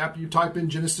word app, you type in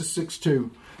Genesis 6:2.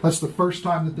 That's the first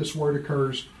time that this word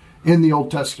occurs in the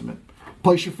Old Testament.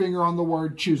 Place your finger on the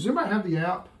word choose. Does anybody have the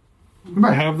app?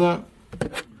 Anybody have that?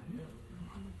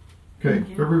 Okay.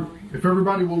 If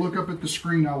everybody will look up at the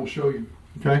screen, I will show you.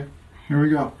 Okay. Here we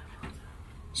go.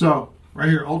 So, right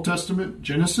here, Old Testament,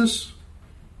 Genesis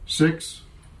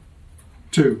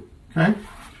 6:2. Okay.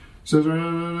 It says,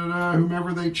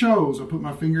 whomever they chose. I put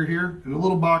my finger here, and a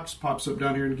little box pops up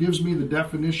down here and gives me the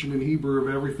definition in Hebrew of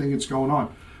everything that's going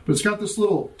on. But it's got this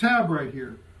little tab right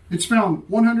here. It's found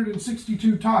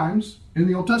 162 times in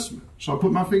the Old Testament. So I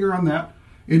put my finger on that,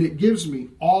 and it gives me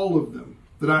all of them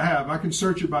that I have. I can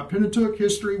search it by Pentateuch,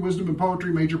 history, wisdom and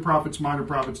poetry, major prophets, minor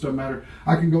prophets, doesn't matter.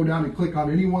 I can go down and click on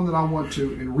any one that I want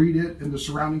to and read it in the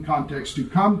surrounding context to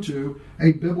come to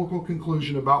a biblical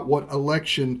conclusion about what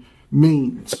election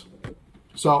means.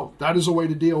 So that is a way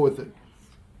to deal with it.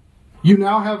 You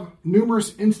now have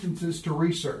numerous instances to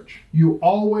research. You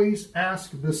always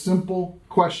ask the simple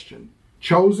question.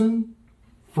 Chosen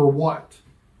for what?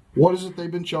 What is it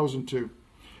they've been chosen to?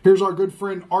 Here's our good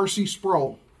friend R.C.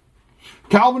 Sproul.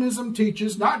 Calvinism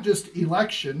teaches not just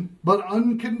election, but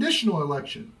unconditional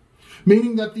election,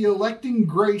 meaning that the electing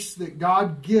grace that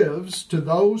God gives to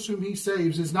those whom he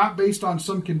saves is not based on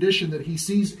some condition that he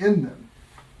sees in them.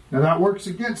 Now that works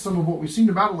against some of what we've seen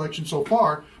about election so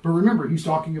far, but remember, he's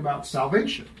talking about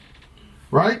salvation,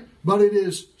 right? But it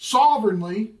is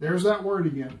sovereignly, there's that word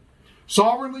again,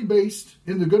 sovereignly based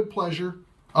in the good pleasure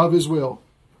of his will.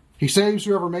 He saves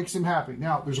whoever makes him happy.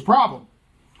 Now, there's a problem.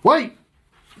 Wait,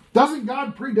 doesn't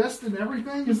God predestine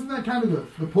everything? Isn't that kind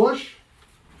of the push?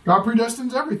 God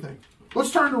predestines everything.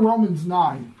 Let's turn to Romans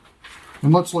 9,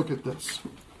 and let's look at this.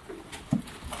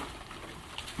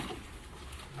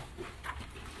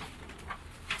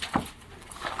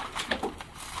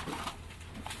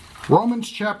 Romans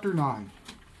chapter 9.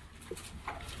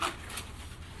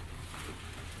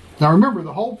 Now remember,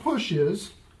 the whole push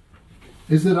is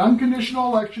that unconditional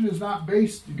election is not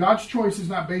based, God's choice is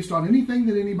not based on anything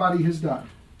that anybody has done.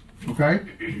 Okay?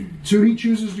 So he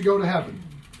chooses to go to heaven.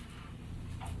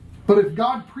 But if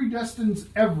God predestines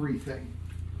everything,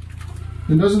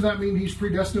 then doesn't that mean he's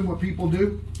predestined what people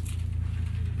do?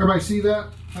 Everybody see that?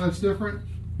 How that's different?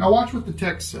 Now watch what the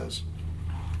text says.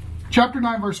 Chapter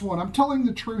 9, verse 1. I'm telling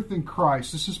the truth in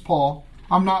Christ. This is Paul.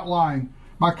 I'm not lying.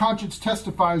 My conscience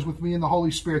testifies with me in the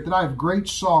Holy Spirit that I have great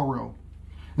sorrow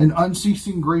and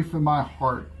unceasing grief in my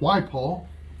heart. Why, Paul?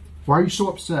 Why are you so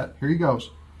upset? Here he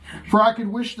goes. For I could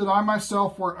wish that I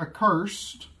myself were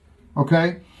accursed.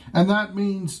 Okay? And that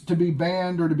means to be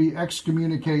banned or to be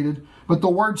excommunicated. But the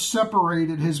word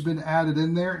separated has been added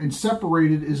in there. And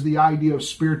separated is the idea of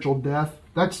spiritual death.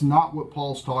 That's not what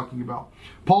Paul's talking about.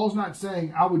 Paul's not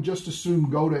saying, I would just as soon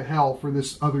go to hell for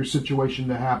this other situation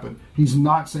to happen. He's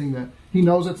not saying that. He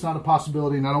knows that's not a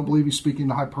possibility, and I don't believe he's speaking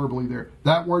the hyperbole there.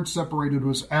 That word separated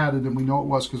was added, and we know it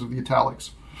was because of the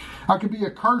italics. I could be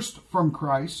accursed from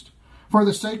Christ for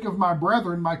the sake of my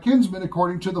brethren, my kinsmen,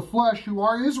 according to the flesh, who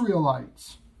are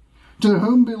Israelites, to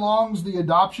whom belongs the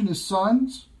adoption as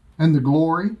sons, and the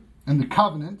glory, and the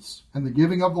covenants, and the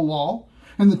giving of the law,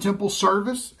 and the temple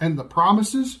service, and the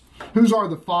promises, whose are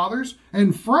the fathers,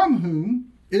 and from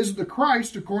whom is the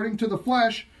Christ according to the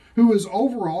flesh, who is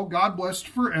over all, God blessed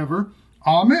forever.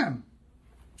 Amen.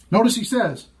 Notice he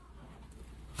says,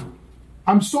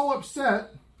 I'm so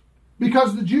upset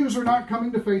because the Jews are not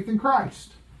coming to faith in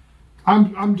Christ.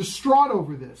 I'm distraught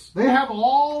over this. They have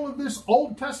all of this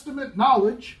Old Testament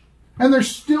knowledge, and they're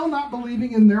still not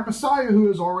believing in their Messiah who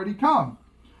has already come.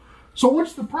 So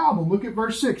what's the problem? Look at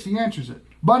verse 6. He answers it.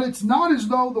 But it's not as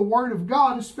though the word of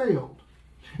God has failed.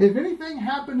 If anything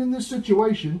happened in this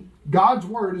situation, God's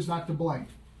word is not to blame.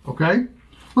 Okay?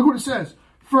 Look what it says.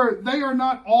 For they are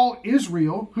not all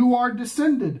Israel who are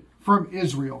descended from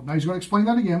Israel. Now he's going to explain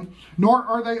that again. Nor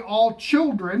are they all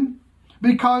children,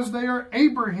 because they are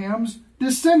Abraham's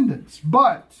descendants.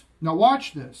 But, now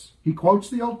watch this. He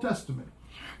quotes the Old Testament.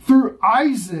 Through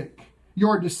Isaac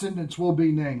your descendants will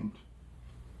be named.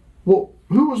 Well,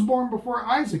 who was born before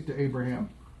Isaac to Abraham?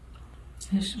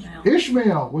 Ishmael.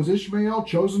 Ishmael. Was Ishmael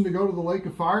chosen to go to the lake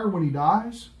of fire when he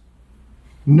dies?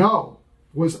 No.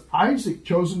 Was Isaac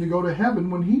chosen to go to heaven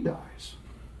when he dies?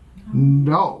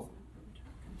 No.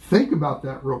 Think about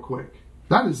that real quick.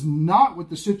 That is not what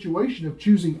the situation of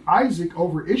choosing Isaac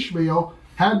over Ishmael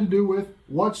had to do with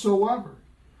whatsoever.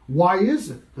 Why is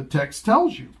it? The text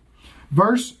tells you.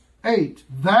 Verse 8,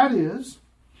 that is,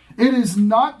 it is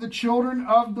not the children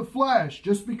of the flesh.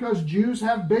 Just because Jews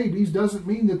have babies doesn't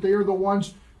mean that they are the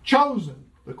ones chosen.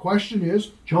 The question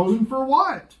is, chosen for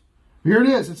what? Here it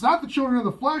is. It's not the children of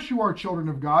the flesh who are children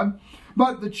of God,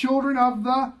 but the children of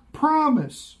the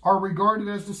promise are regarded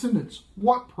as descendants.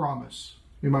 What promise?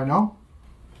 You might know.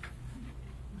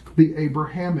 The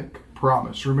Abrahamic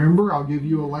promise. Remember, I'll give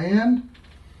you a land,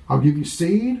 I'll give you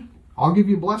seed, I'll give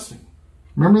you blessing.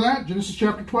 Remember that? Genesis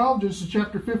chapter 12, Genesis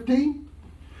chapter 15.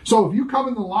 So if you come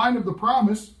in the line of the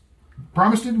promise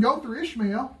didn't go through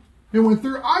Ishmael, it went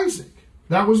through Isaac.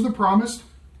 That was the promised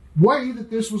way that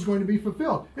this was going to be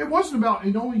fulfilled. It wasn't about,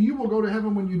 and only you will go to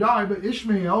heaven when you die, but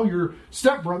Ishmael, your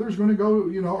stepbrother, is going to go,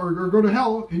 or go to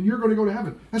hell, and you're going to go to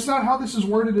heaven. That's not how this is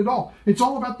worded at all. It's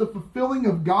all about the fulfilling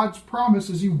of God's promise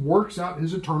as he works out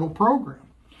his eternal program.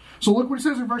 So look what it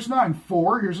says in verse 9.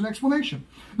 For, here's an explanation.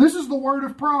 This is the word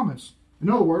of promise. In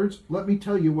other words, let me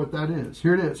tell you what that is.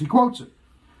 Here it is. He quotes it.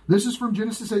 This is from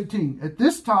Genesis 18. At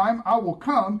this time I will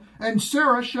come, and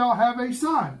Sarah shall have a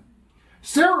son.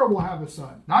 Sarah will have a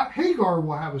son. Not Hagar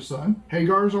will have a son.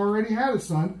 Hagar's already had a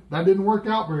son. That didn't work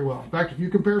out very well. In fact, if you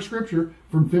compare Scripture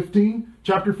from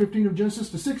chapter 15 of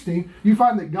Genesis to 16, you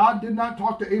find that God did not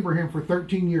talk to Abraham for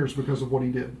 13 years because of what he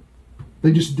did.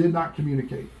 They just did not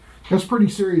communicate. That's a pretty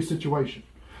serious situation.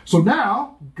 So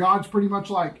now, God's pretty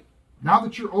much like, now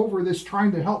that you're over this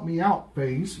trying to help me out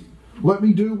phase, let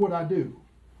me do what I do.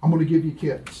 I'm going to give you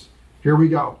kids. Here we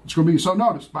go. It's going to be, so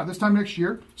notice, by this time next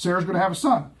year, Sarah's going to have a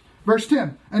son. Verse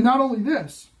 10, and not only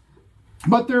this,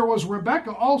 but there was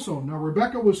Rebekah also. Now,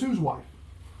 Rebekah was whose wife?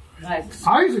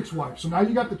 Isaac's wife. So now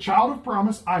you got the child of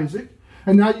promise, Isaac,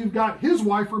 and now you've got his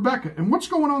wife, Rebekah. And what's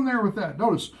going on there with that?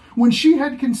 Notice, when she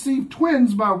had conceived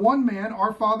twins by one man,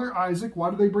 our father Isaac, why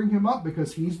do they bring him up?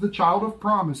 Because he's the child of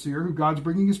promise here, who God's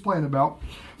bringing his plan about.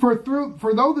 For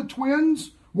though the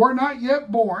twins were not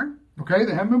yet born, okay,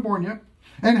 they haven't been born yet,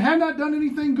 and had not done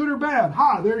anything good or bad.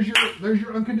 There's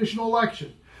your unconditional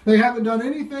election. They haven't done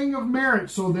anything of merit,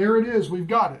 so there it is. We've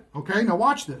got it. Okay, now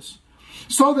watch this.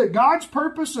 So that God's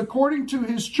purpose according to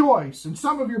his choice, and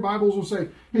some of your Bibles will say,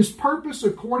 his purpose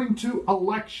according to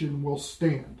election will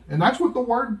stand. And that's what the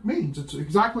word means. It's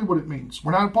exactly what it means.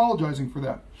 We're not apologizing for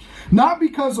that. Not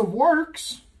because of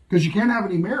works, because you can't have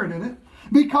any merit in it,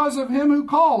 because of him who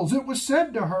calls. It was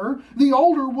said to her, the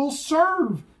older will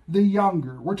serve the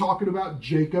younger. We're talking about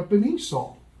Jacob and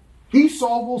Esau.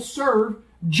 Esau will serve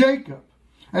Jacob.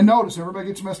 And notice, everybody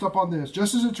gets messed up on this.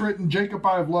 Just as it's written, Jacob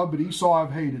I have loved, but Esau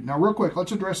I've hated. Now, real quick,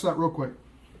 let's address that real quick.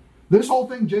 This whole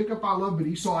thing, Jacob I love, but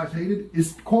Esau I've hated,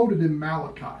 is quoted in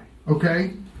Malachi.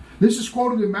 Okay? This is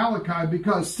quoted in Malachi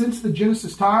because since the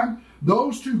Genesis time,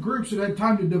 those two groups had had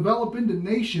time to develop into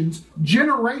nations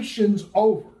generations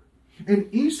over. And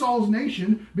Esau's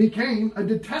nation became a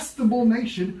detestable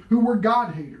nation who were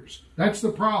God haters. That's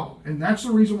the problem. And that's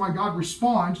the reason why God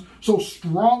responds so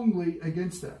strongly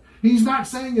against that. He's not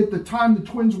saying at the time the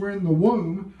twins were in the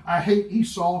womb, I hate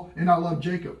Esau and I love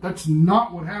Jacob. That's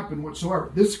not what happened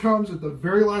whatsoever. This comes at the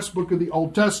very last book of the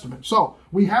Old Testament. So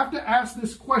we have to ask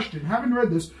this question. Having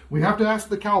read this, we have to ask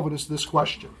the Calvinists this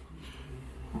question.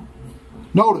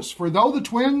 Notice, for though the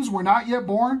twins were not yet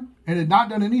born and had not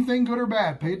done anything good or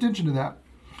bad, pay attention to that,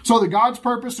 so that God's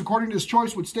purpose according to his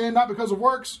choice would stand not because of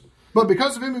works, but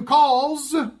because of him who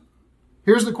calls.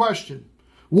 Here's the question.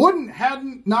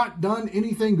 Hadn't not done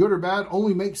anything good or bad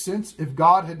only make sense if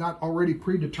God had not already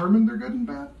predetermined their good and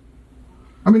bad?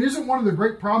 I mean, isn't one of the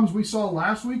great problems we saw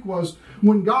last week was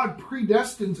when God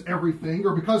predestines everything,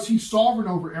 or because he's sovereign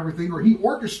over everything, or he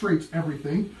orchestrates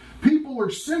everything, people are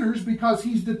sinners because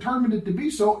he's determined it to be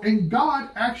so, and God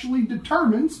actually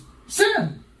determines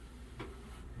sin.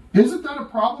 Isn't that a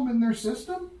problem in their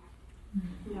system?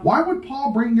 Yeah. Why would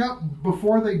Paul bring up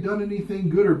before they've done anything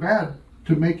good or bad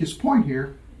to make his point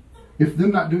here, if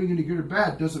them not doing any good or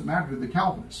bad doesn't matter to the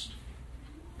Calvinist?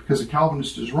 Because the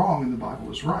Calvinist is wrong and the Bible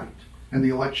is right. And the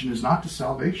election is not to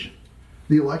salvation.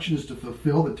 The election is to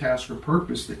fulfill the task or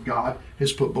purpose that God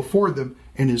has put before them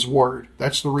in his word.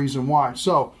 That's the reason why.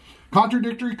 So,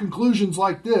 contradictory conclusions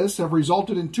like this have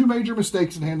resulted in two major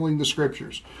mistakes in handling the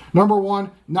scriptures. Number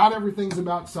one, not everything's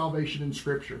about salvation in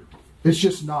scripture. It's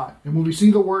just not. And when we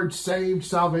see the word saved,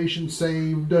 salvation,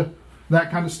 saved, that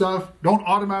kind of stuff, don't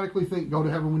automatically think go to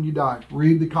heaven when you die.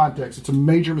 Read the context. It's a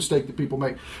major mistake that people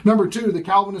make. Number two, the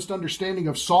Calvinist understanding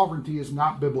of sovereignty is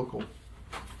not biblical.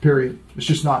 Period. It's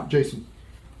just not. Jason.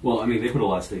 Well, I mean, they put a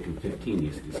lot of stake in 15. You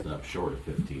can stop short of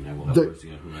 15. I will have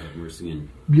mercy on whom I have mercy in.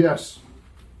 Yes.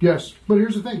 Yes. But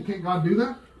here's the thing. Can't God do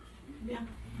that? Yeah.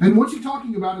 And what's he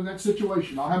talking about in that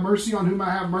situation? I'll have mercy on whom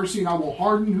I have mercy, and I will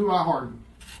harden who I harden.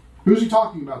 Who's he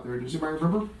talking about there? Does anybody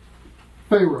remember?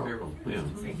 Pharaoh. Yeah.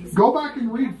 Go back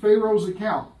and read Pharaoh's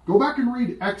account. Go back and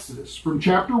read Exodus from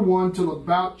chapter 1 till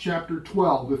about chapter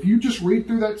 12. If you just read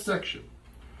through that section,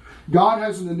 God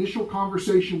has an initial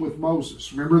conversation with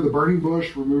Moses. Remember the burning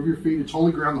bush, remove your feet, it's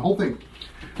holy ground, the whole thing.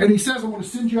 And he says, I'm going to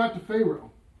send you out to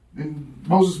Pharaoh. And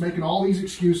Moses making all these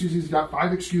excuses. He's got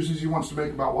 5 excuses he wants to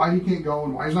make about why he can't go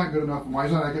and why he's not good enough and why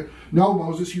he's not that good. No,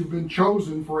 Moses, you've been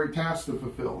chosen for a task to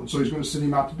fulfill. And so he's going to send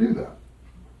him out to do that.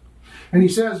 And he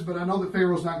says, but I know that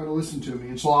Pharaoh's not going to listen to me,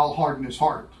 and so I'll harden his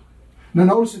heart. Now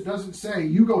notice it doesn't say,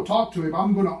 you go talk to him,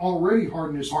 I'm going to already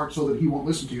harden his heart so that he won't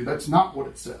listen to you. That's not what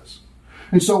it says.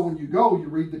 And so when you go, you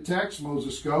read the text,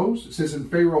 Moses goes. It says, and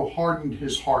Pharaoh hardened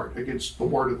his heart against the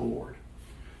word of the Lord.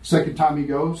 Second time he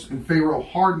goes, and Pharaoh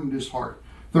hardened his heart.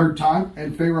 Third time,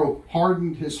 and Pharaoh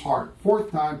hardened his heart.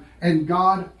 Fourth time, and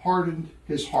God hardened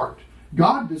his heart.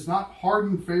 God does not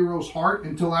harden Pharaoh's heart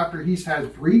until after he's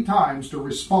had 3 times to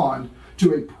respond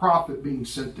to a prophet being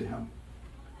sent to him.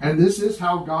 And this is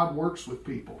how God works with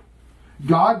people.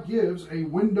 God gives a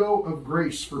window of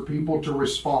grace for people to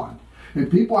respond.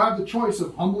 And people have the choice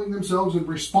of humbling themselves and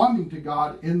responding to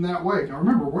God in that way. Now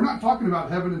remember, we're not talking about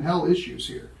heaven and hell issues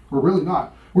here. We're really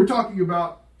not. We're talking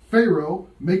about Pharaoh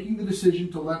making the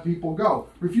decision to let people go.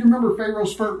 If you remember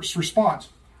Pharaoh's first response,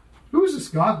 who is this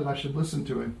God that I should listen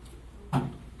to him?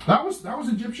 That was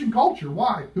Egyptian culture.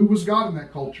 Why? Who was God in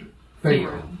that culture?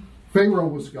 Pharaoh. Pharaoh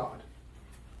was God.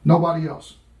 Nobody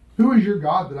else. Who is your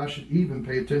God that I should even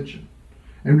pay attention?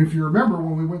 And if you remember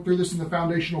when we went through this in the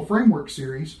Foundational Framework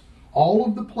series, all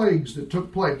of the plagues that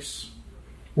took place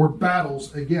were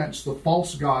battles against the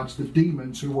false gods, the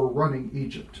demons who were running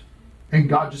Egypt. And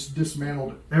God just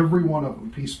dismantled every one of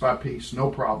them piece by piece, no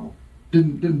problem.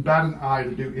 Didn't bat an eye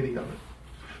to do any of it.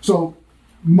 So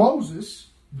Moses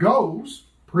goes,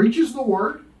 preaches the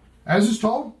word, as is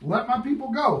told, let my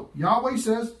people go. Yahweh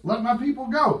says, let my people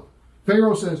go.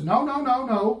 Pharaoh says, no, no, no,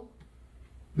 no.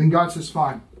 Then God says,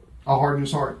 fine, I'll harden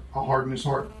his heart. I'll harden his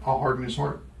heart. I'll harden his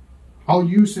heart. I'll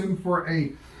use him for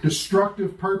a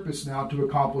destructive purpose now to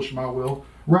accomplish my will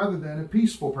rather than a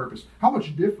peaceful purpose. How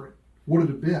much different would it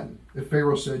have been if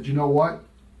Pharaoh said, you know what?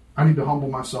 I need to humble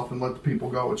myself and let the people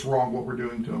go. It's wrong what we're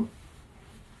doing to them.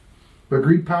 But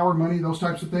greed, power, money, those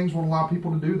types of things won't allow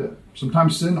people to do that.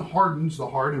 Sometimes sin hardens the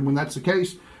heart, and when that's the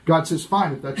case, God says,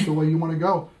 fine, if that's the way you want to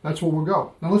go, that's where we'll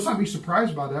go. Now, let's not be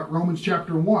surprised by that. Romans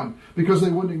chapter 1, because they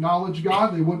wouldn't acknowledge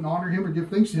God, they wouldn't honor him or give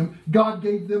thanks to him, God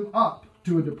gave them up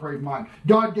to a depraved mind.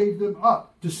 God gave them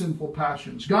up to sinful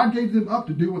passions. God gave them up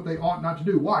to do what they ought not to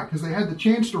do. Why? Because they had the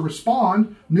chance to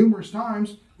respond numerous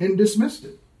times and dismissed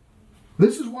it.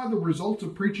 This is why the results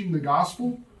of preaching the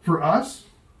gospel for us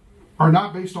are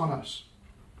not based on us.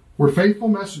 We're faithful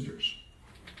messengers,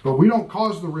 but we don't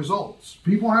cause the results.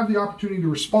 People have the opportunity to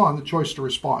respond, the choice to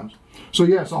respond. So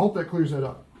yes, I hope that clears that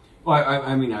up. Well,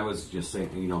 I mean, I was just saying,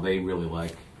 they really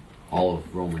like all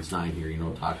of Romans 9 here,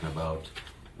 talking about,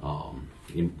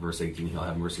 in verse 18, he'll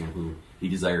have mercy on whom he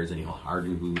desires, and he'll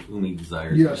harden whom he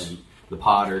desires. Yes. And the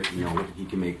potter, he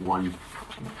can make one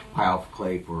pile of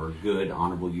clay for good,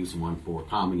 honorable use, and one for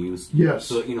common use. Yes.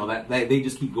 So, that they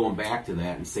just keep going back to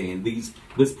that and saying,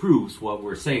 this proves what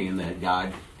we're saying, that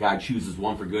God chooses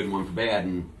one for good and one for bad.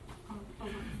 And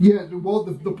yeah, well,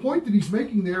 the point that he's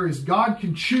making there is God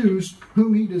can choose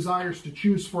whom he desires to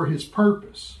choose for his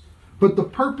purpose. But the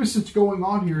purpose that's going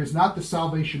on here is not the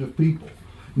salvation of people.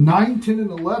 9, 10,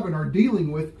 and 11 are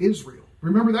dealing with Israel.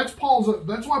 Remember, that's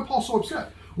why Paul's so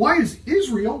upset. Why is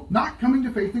Israel not coming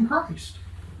to faith in Christ?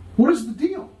 What is the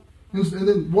deal? And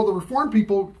then, the Reformed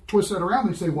people twist that around.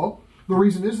 They say, well, the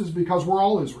reason is because we're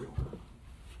all Israel.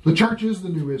 The church is the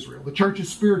new Israel. The church is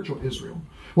spiritual Israel.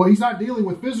 Well, he's not dealing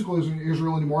with physical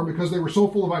Israel anymore because they were so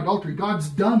full of idolatry. God's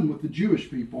done with the Jewish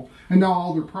people, and now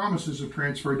all their promises have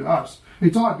transferred to us.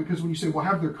 It's odd because when you say, well,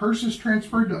 have their curses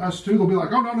transferred to us too? They'll be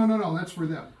like, oh, no, that's for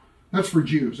them. That's for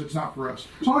Jews. It's not for us.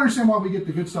 So I understand why we get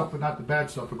the good stuff but not the bad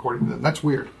stuff according to them. That's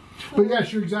weird. But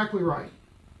yes, you're exactly right.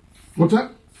 What's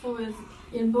that? So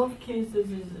in both cases,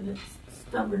 is it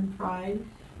stubborn pride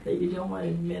that you don't want to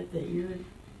admit that you're,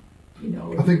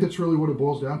 I think that's really what it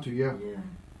boils down to, yeah.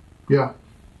 Yeah.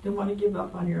 Don't want to give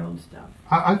up on your own stuff.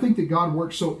 I think that God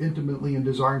works so intimately in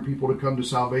desiring people to come to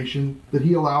salvation that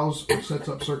he allows or sets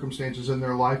up circumstances in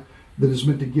their life that is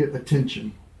meant to get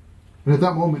attention. And at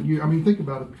that moment, think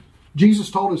about it.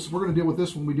 Jesus told us, we're going to deal with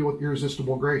this when we deal with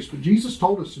irresistible grace, but Jesus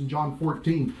told us in John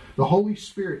 14, the Holy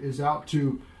Spirit is out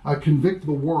to convict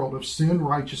the world of sin,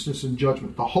 righteousness, and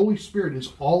judgment. The Holy Spirit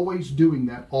is always doing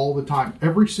that all the time.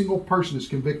 Every single person is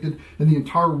convicted in the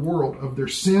entire world of their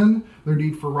sin, their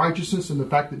need for righteousness, and the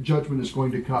fact that judgment is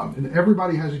going to come. And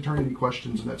everybody has eternity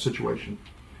questions in that situation.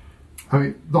 I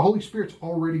mean, the Holy Spirit's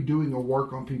already doing a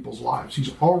work on people's lives.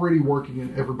 He's already working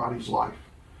in everybody's life.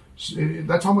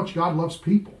 That's how much God loves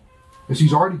people. Is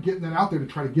He's already getting that out there to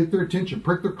try to get their attention,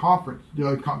 prick their conscience,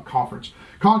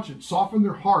 soften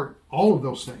their heart, all of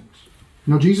those things.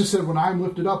 You know, Jesus said, when I am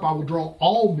lifted up, I will draw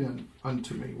all men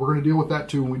unto me. We're going to deal with that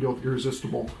too when we deal with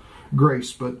irresistible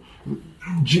grace. But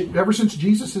ever since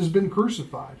Jesus has been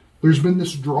crucified, there's been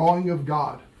this drawing of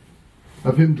God,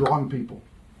 of Him drawing people.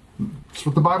 That's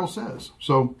what the Bible says.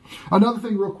 So another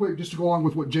thing real quick, just to go along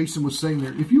with what Jason was saying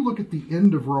there. If you look at the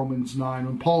end of Romans 9,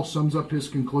 when Paul sums up his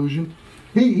conclusion,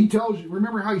 he tells you,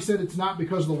 remember how he said it's not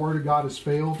because the Word of God has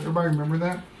failed? Everybody remember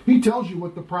that? He tells you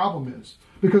what the problem is.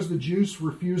 Because the Jews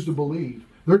refuse to believe.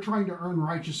 They're trying to earn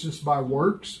righteousness by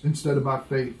works instead of by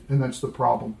faith. And that's the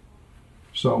problem.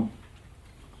 So,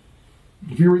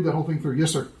 if you read that whole thing through.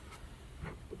 Yes, sir.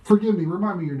 Forgive me.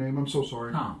 Remind me your name. I'm so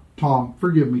sorry. Tom.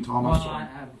 Forgive me, Tom. I'm sorry. I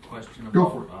have a question Go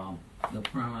about for it. the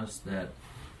premise that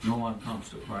no one comes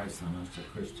to Christ unless a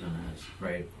Christian has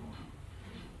prayed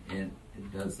for him.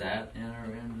 And does that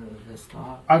enter into this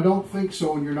thought? I don't think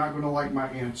so, and you're not going to like my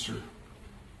answer.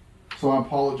 So I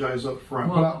apologize up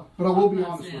front. Well, but I will be I'm not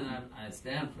honest with saying you. I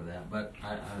stand for that, but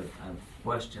I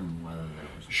question whether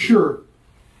that was true. Sure.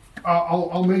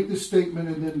 I'll make this statement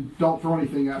and then don't throw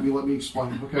anything at me. Let me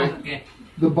explain, okay? Okay.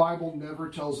 The Bible never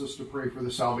tells us to pray for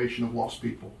the salvation of lost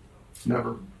people.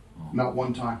 Never. Not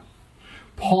one time.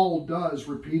 Paul does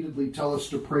repeatedly tell us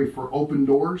to pray for open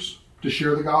doors to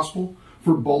share the gospel,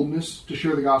 for boldness to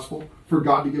share the gospel, for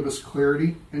God to give us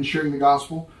clarity in sharing the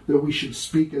gospel, that we should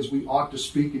speak as we ought to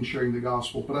speak in sharing the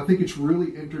gospel. But I think it's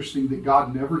really interesting that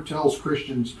God never tells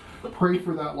Christians, pray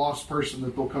for that lost person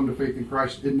that they'll come to faith in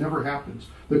Christ. It never happens.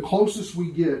 The closest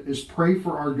we get is pray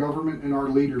for our government and our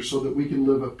leaders so that we can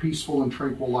live a peaceful and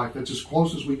tranquil life. That's as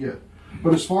close as we get.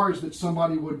 But as far as that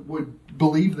somebody would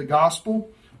believe the gospel,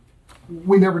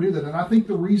 we never do that. And I think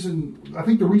the reason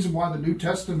why the New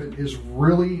Testament is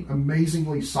really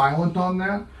amazingly silent on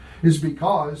that is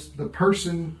because the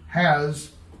person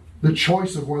has the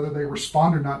choice of whether they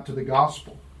respond or not to the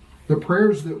gospel. The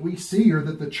prayers that we see are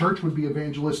that the church would be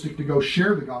evangelistic to go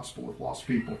share the gospel with lost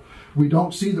people. We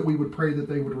don't see that we would pray that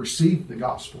they would receive the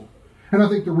gospel. And I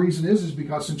think the reason is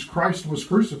because since Christ was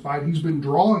crucified, He's been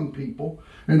drawing people,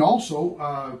 and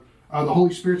also the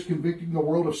Holy Spirit's convicting the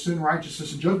world of sin,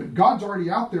 righteousness, and judgment. God's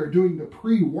already out there doing the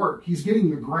pre-work. He's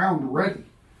getting the ground ready.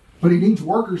 But He needs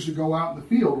workers to go out in the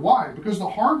field. Why? Because the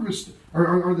harvest,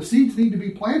 or the seeds need to be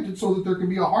planted so that there can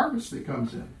be a harvest that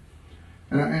comes in.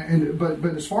 But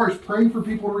as far as praying for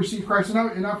people to receive Christ,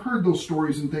 and I've heard those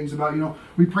stories and things about,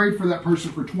 we prayed for that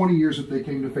person for 20 years if they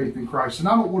came to faith in Christ. And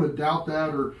I don't want to doubt that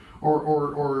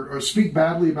or speak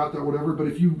badly about that, whatever. But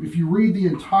if you read the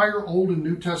entire Old and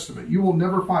New Testament, you will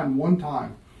never find one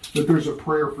time that there's a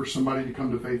prayer for somebody to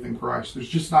come to faith in Christ. There's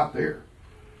just not there.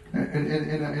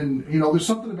 And there's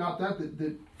something about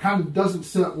that kind of doesn't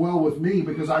sit well with me,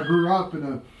 because I grew up in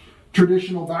a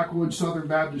traditional backwoods Southern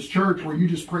Baptist church where you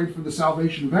just prayed for the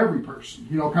salvation of every person,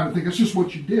 kind of thing. That's just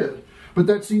what you did. But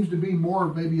that seems to be more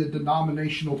of maybe a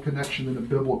denominational connection than a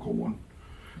biblical one.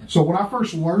 So when I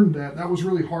first learned that was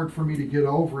really hard for me to get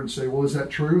over and say, well, is that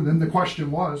true? And then the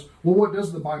question was, well, what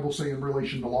does the Bible say in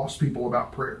relation to lost people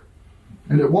about prayer?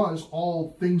 And it was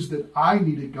all things that I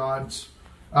needed God's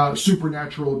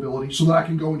supernatural ability so that I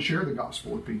can go and share the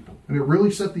gospel with people. And it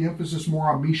really set the emphasis more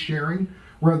on me sharing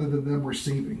rather than them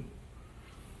receiving.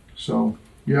 So,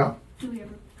 yeah. Do we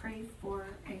ever pray for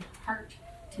a heart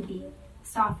to be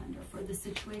softened, or for the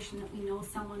situation that we know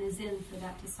someone is in, for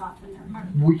that to soften their heart?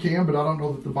 We can, but I don't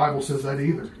know that the Bible says that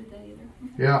either. Do that either?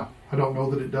 Yeah, I don't know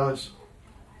that it does.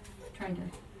 Trying to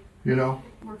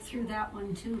work through that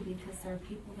one too, because there are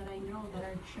people that I know that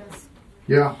are just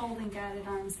holding God at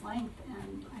arm's length,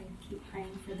 and I keep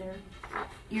praying for their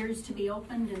ears to be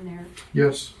opened and their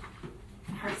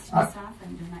hearts to be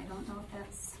softened, and I don't know if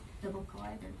that's biblical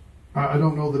either. I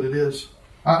don't know that it is.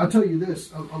 I'll tell you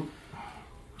this,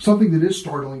 something that is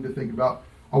startling to think about.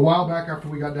 A while back, after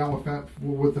we got down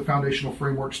with the foundational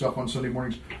framework stuff on Sunday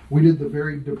mornings, we did the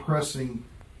very depressing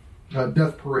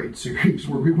Death Parade series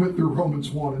where we went through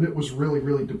Romans 1, and it was really,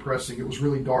 really depressing. It was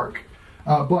really dark.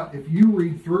 But if you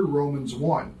read through Romans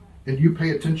 1 and you pay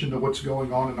attention to what's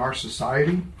going on in our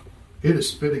society, it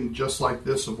is fitting just like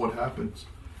this of what happens.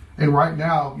 And right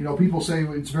now, people say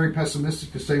it's very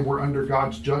pessimistic to say we're under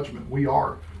God's judgment. We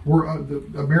are.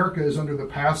 America is under the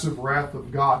passive wrath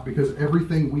of God because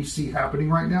everything we see happening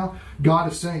right now,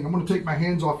 God is saying, I'm going to take my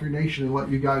hands off your nation and let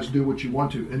you guys do what you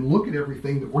want to. And look at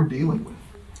everything that we're dealing with.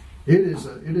 It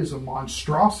is a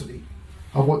monstrosity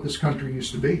of what this country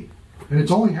used to be. And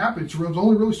it's only happened. It's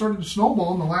only really started to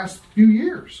snowball in the last few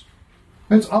years.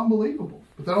 That's unbelievable.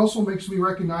 But that also makes me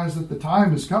recognize that the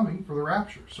time is coming for the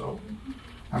rapture. So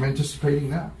I'm anticipating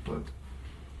that.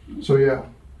 So yeah.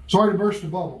 Sorry to burst the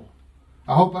bubble.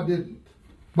 I hope I didn't.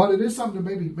 But it is something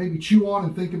to maybe chew on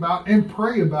and think about and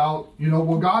pray about.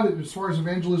 Well, God, as far as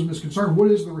evangelism is concerned, what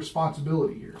is the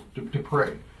responsibility here to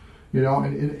pray?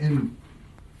 And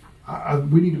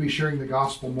we need to be sharing the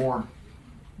gospel more.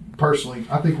 Personally,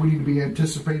 I think we need to be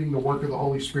anticipating the work of the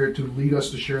Holy Spirit to lead us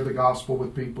to share the gospel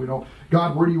with people.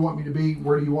 God, where do you want me to be?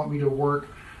 Where do you want me to work?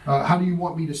 How do you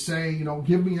want me to say?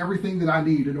 Give me everything that I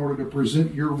need in order to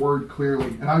present your word clearly.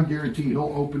 And I guarantee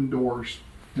He'll open doors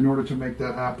in order to make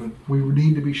that happen. We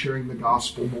need to be sharing the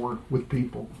gospel more with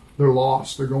people. They're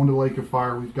lost. They're going to the lake of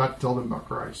fire. We've got to tell them about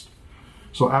Christ.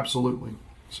 So absolutely.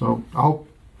 So I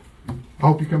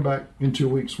hope you come back in 2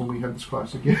 weeks when we have this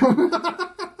class again.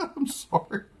 I'm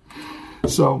sorry.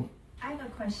 So I have a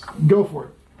question. Go for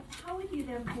it. How would you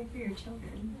then pray for your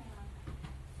children?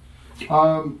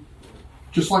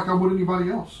 Just like I would anybody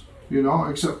else,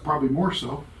 except probably more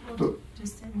so. But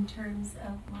just in terms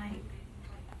of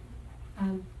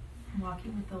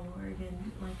walking with the Lord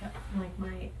and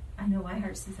I know my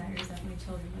heart's desire is that my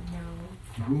children would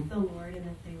know the Lord and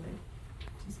that they would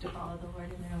just to follow the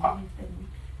Lord in their life.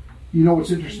 And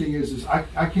what's interesting is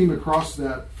I came across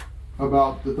that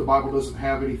about that the Bible doesn't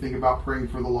have anything about praying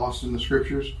for the lost in the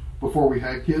scriptures before we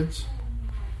had kids.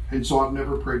 And so I've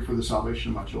never prayed for the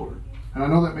salvation of my children. And I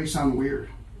know that may sound weird.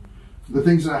 The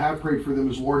things that I have prayed for them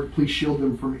is, Lord, please shield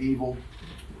them from evil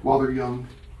while they're young.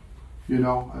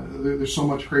 There's so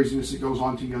much craziness that goes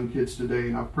on to young kids today,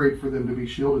 and I've prayed for them to be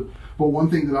shielded. But one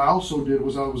thing that I also did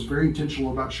was I was very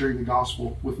intentional about sharing the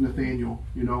gospel with Nathaniel.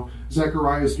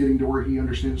 Zechariah is getting to where he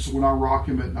understands. So when I rock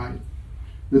him at night,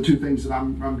 the two things that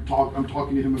I'm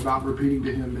talking to him about, repeating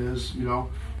to him is,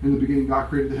 in the beginning God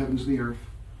created the heavens and the earth.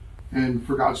 And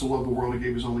for God so loved the world, He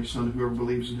gave His only Son, whoever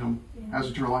believes in Him has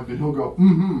eternal life. And he'll go,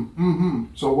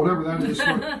 So whatever that is,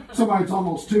 for somebody that's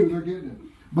almost 2, they're getting it.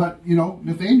 But,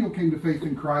 Nathaniel came to faith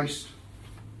in Christ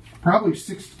probably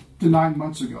 6 to 9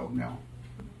 months ago now.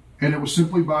 And it was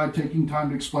simply by taking time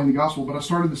to explain the gospel. But I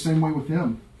started the same way with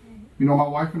him. My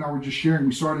wife and I were just sharing.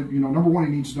 We started, number one,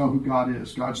 he needs to know who God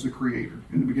is. God's the creator.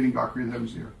 In the beginning, God created the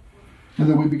heavens and the earth. And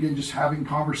then we begin just having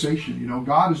conversation.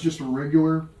 God is just a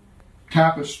regular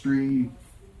tapestry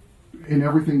in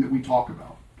everything that we talk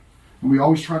about. And we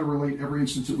always try to relate every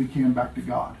instance that we can back to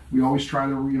God. We always try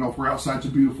to, if we're outside, it's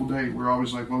a beautiful day. We're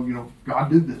always like, well, God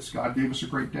did this. God gave us a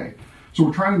great day. So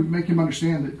we're trying to make him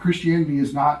understand that Christianity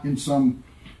is not in some,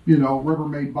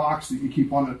 Rubbermaid box that you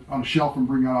keep on a shelf and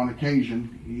bring out on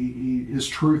occasion. His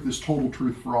truth is total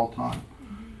truth for all time.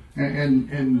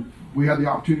 And we had the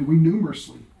opportunity, we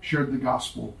numerously shared the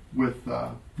gospel with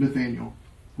Nathaniel.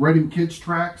 Read him kids'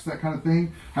 tracts, that kind of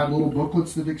thing. Had little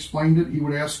booklets that explained it. He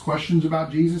would ask questions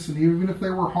about Jesus, and even if they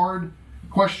were hard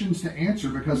questions to answer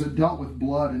because it dealt with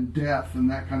blood and death and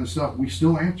that kind of stuff, we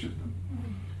still answered them.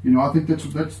 I think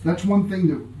that's one thing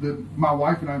that my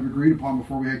wife and I have agreed upon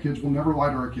before we had kids. We'll never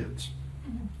lie to our kids.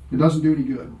 It doesn't do any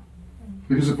good.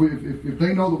 Because if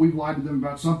they know that we've lied to them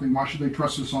about something, why should they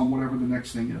trust us on whatever the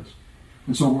next thing is?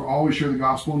 And so we'll always share the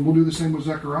gospel, and we'll do the same with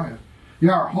Zechariah.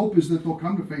 Yeah, our hope is that they'll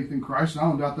come to faith in Christ, and I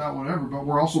don't doubt that, whatever, but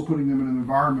we're also putting them in an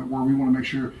environment where we want to make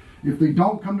sure if they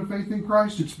don't come to faith in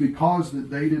Christ, it's because that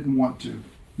they didn't want to.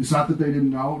 It's not that they didn't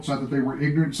know. It's not that they were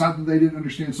ignorant. It's not that they didn't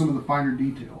understand some of the finer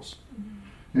details.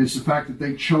 And it's the fact that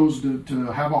they chose to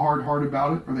have a hard heart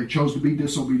about it, or they chose to be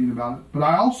disobedient about it. But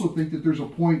I also think that there's a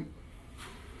point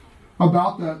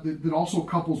about that also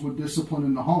couples with discipline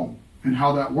in the home and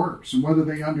how that works, and whether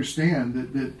they understand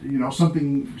that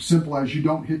something simple as you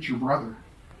don't hit your brother.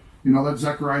 That's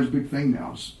Zechariah's big thing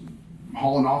now, is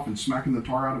hauling off and smacking the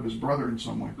tar out of his brother in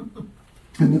some way.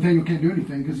 And Nathaniel can't do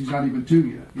anything because he's not even 2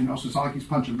 yet, so it's not like he's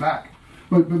punching back.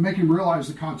 But make him realize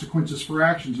the consequences for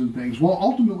actions and things. Well,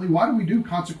 ultimately, why do we do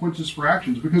consequences for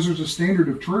actions? Because there's a standard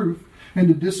of truth, and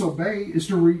to disobey is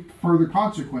to reap further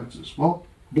consequences. Well,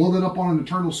 blow that up on an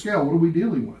eternal scale. What are we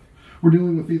dealing with? We're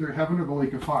dealing with either heaven or the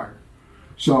lake of fire.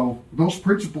 So those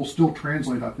principles still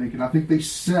translate, I think, and I think they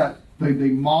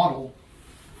model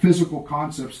physical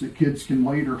concepts that kids can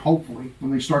later, hopefully,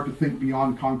 when they start to think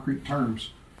beyond concrete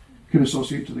terms, can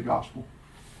associate to the gospel.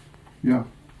 Yeah.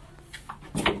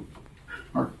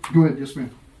 All right, go ahead. Yes,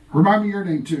 ma'am. Remind me your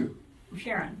name too.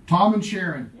 Sharon. Tom and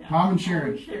Sharon. Yeah. Tom and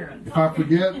Sharon. Sharon. If I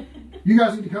forget, you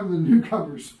guys need to come to the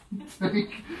newcomers.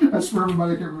 That's for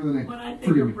everybody. I can't remember the name. When I think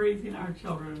Forgive of me. raising our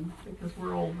children, because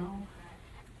we're old now,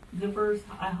 the verse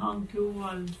I hung to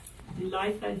was,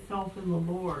 delight thyself in the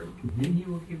Lord, and he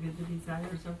will give you the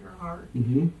desires of your heart.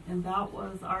 And that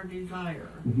was our desire,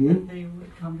 that they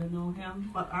would come to know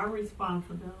him. But our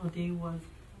responsibility was,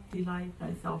 delight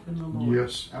thyself in the Lord.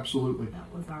 Yes, absolutely. That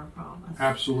was our promise.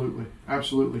 Absolutely.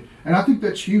 Absolutely. And I think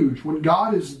that's huge. When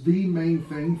God is the main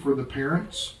thing for the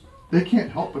parents, they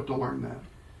can't help but to learn that.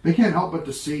 They can't help but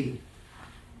to see,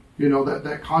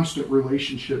 that constant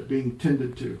relationship being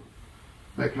tended to.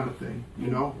 That kind of thing,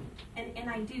 And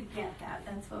I do get that.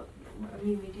 That's what,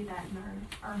 we do that in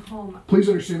our home. Please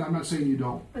understand, I'm not saying you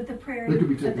don't. But the prayer, They could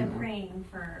be but taken the that way. praying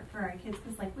for our kids,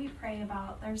 because like we pray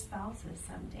about their spouses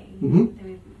someday. Mhm.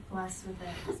 They would be blessed with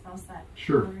a spouse that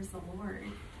Sure. honors the Lord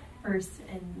first.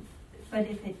 But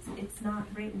if it's not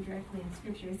written directly in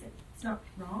Scripture, it's not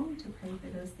wrong to pray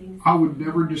for those things. I would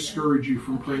never discourage you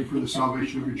from praying for the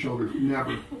salvation of your children.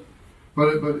 Never.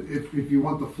 But if you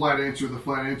want the flat answer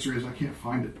is I can't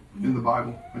find it in the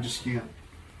Bible. I just can't.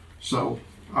 So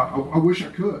I wish I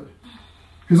could.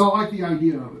 Because I like the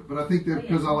idea of it. But I think that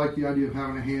because I like the idea of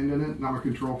having a hand in it, and I'm a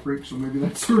control freak, so maybe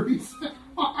that's the reason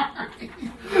why.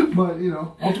 But,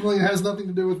 ultimately it has nothing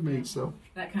to do with me. So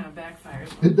That kind of backfires.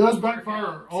 it does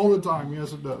backfire all the time.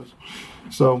 Yes, it does.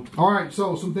 So, all right.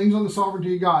 So some things on the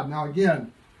sovereignty of God. Now,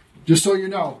 again, just so you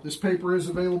know, this paper is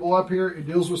available up here. It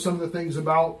deals with some of the things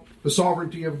about the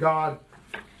sovereignty of God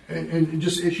and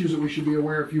just issues that we should be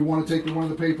aware. If you want to take one of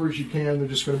the papers, you can. They're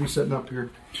just going to be sitting up here.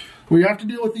 We have to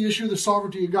deal with the issue of the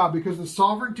sovereignty of God because the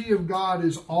sovereignty of God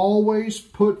is always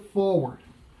put forward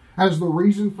as the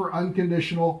reason for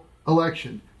unconditional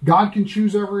election. God can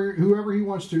choose whoever he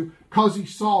wants to because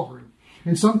he's sovereign.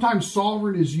 And sometimes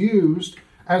sovereign is used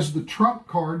as the trump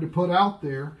card to put out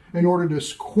there in order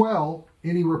to quell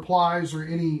any replies or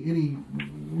anything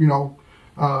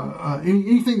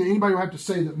that anybody would have to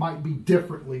say that might be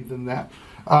differently than that.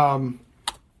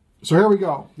 So here we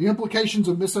go. The implications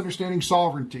of misunderstanding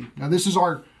sovereignty. Now this is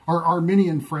our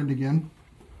Arminian friend again.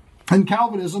 In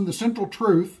Calvinism, the central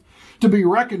truth to be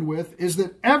reckoned with is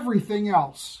that everything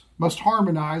else must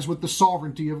harmonize with the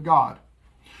sovereignty of God.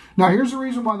 Now here's the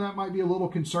reason why that might be a little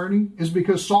concerning, is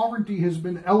because sovereignty has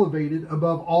been elevated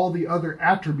above all the other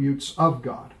attributes of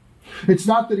God. It's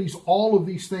not that he's all of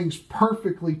these things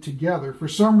perfectly together. For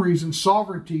some reason,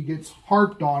 sovereignty gets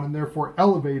harped on and therefore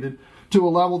elevated to a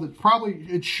level that probably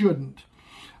it shouldn't.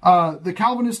 The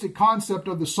Calvinistic concept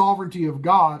of the sovereignty of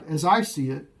God, as I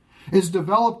see it, is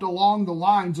developed along the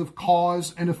lines of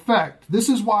cause and effect. This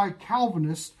is why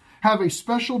Calvinists have a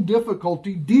special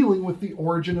difficulty dealing with the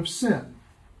origin of sin.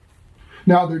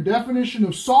 Now, their definition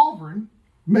of sovereign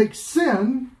makes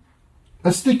sin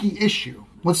a sticky issue.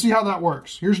 Let's see how that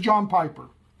works. Here's John Piper.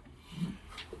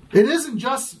 It isn't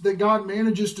just that God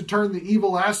manages to turn the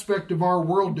evil aspect of our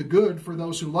world to good for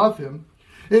those who love him.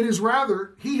 It is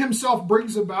rather, he himself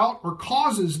brings about or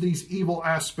causes these evil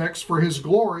aspects for his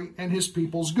glory and his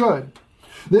people's good.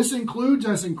 This includes,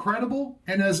 as incredible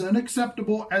and as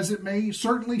unacceptable as it may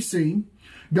certainly seem,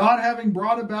 God having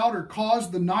brought about or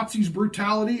caused the Nazis'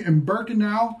 brutality in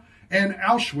Birkenau and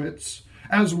Auschwitz,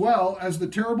 as well as the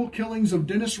terrible killings of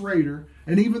Dennis Rader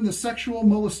and even the sexual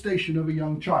molestation of a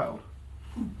young child.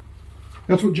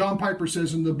 That's what John Piper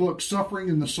says in the book, Suffering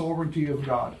and the Sovereignty of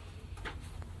God.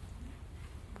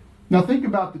 Now think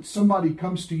about that somebody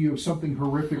comes to you if something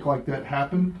horrific like that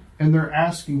happened, and they're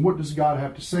asking, what does God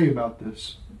have to say about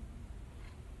this?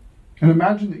 And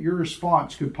imagine that your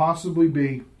response could possibly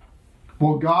be,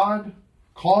 well, God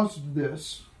caused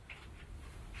this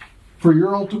for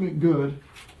your ultimate good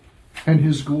and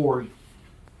his glory.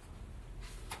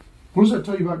 What does that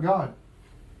tell you about God?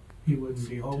 He wouldn't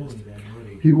be holy then, would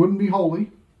he? He wouldn't be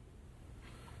holy.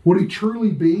 Would he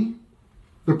truly be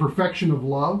the perfection of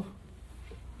love?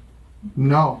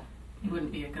 No. He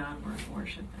wouldn't be a God worth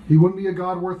worshiping. He wouldn't be a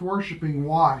God worth worshiping.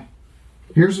 Why?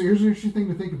 Here's the interesting thing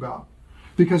to think about.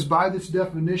 Because by this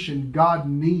definition, God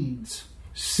needs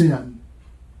sin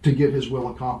to get his will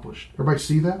accomplished. Everybody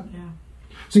see that? Yeah.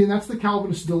 See, and that's the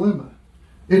Calvinist dilemma.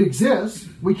 It exists.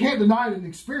 We can't deny it in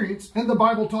experience, and the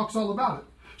Bible talks all about it.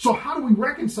 So how do we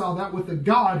reconcile that with a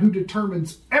God who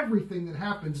determines everything that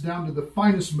happens down to the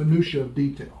finest minutiae of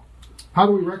detail? How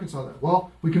do we reconcile that?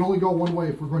 Well, we can only go one way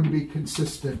if we're going to be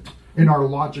consistent in our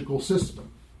logical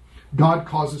system. God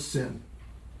causes sin.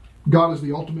 God is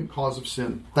the ultimate cause of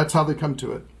sin. That's how they come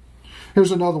to it.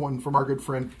 Here's another one from our good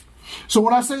friend So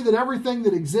when I say that everything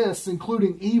that exists,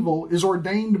 including evil, is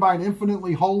ordained by an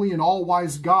infinitely holy and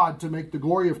all-wise God to make the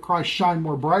glory of Christ shine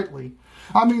more brightly,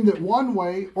 I mean that one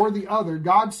way or the other,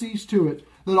 God sees to it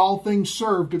that all things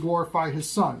serve to glorify His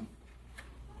Son.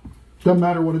 Doesn't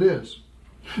matter what it is.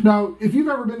 Now, if you've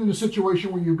ever been in a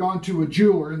situation where you've gone to a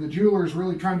jeweler and the jeweler is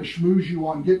really trying to schmooze you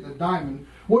on getting a diamond,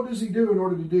 what does he do in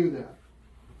order to do that?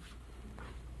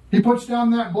 He puts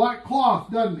down that black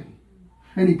cloth, doesn't he?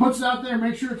 And he puts it out there and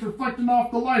makes sure it's reflecting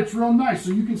off the lights real nice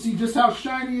so you can see just how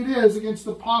shiny it is against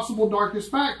the possible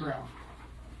darkest background.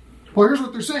 Well, here's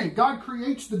what they're saying. God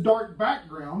creates the dark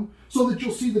background so that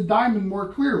you'll see the diamond more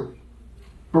clearly.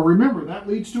 But remember, that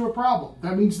leads to a problem.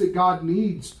 That means that God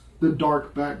needs the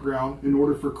dark background in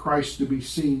order for Christ to be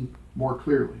seen more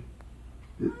clearly.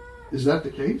 Is that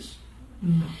the case?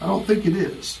 I don't think it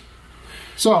is.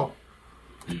 So,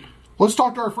 let's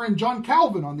talk to our friend John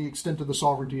Calvin on the extent of the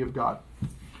sovereignty of God.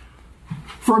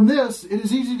 From this, it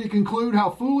is easy to conclude how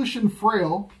foolish and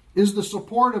frail is the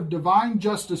support of divine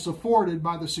justice afforded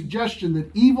by the suggestion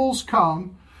that evils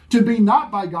come to be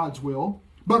not by God's will,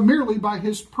 but merely by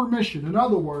His permission. In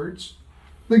other words,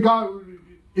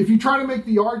 if you try to make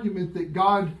the argument that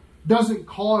God doesn't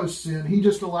cause sin, He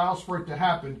just allows for it to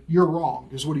happen, you're wrong,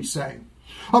 is what he's saying.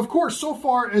 Of course, so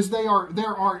far as they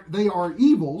are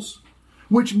evils,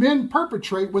 which men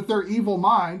perpetrate with their evil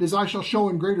mind, as I shall show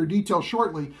in greater detail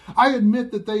shortly, I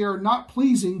admit that they are not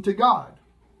pleasing to God.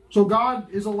 So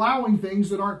God is allowing things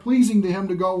that aren't pleasing to Him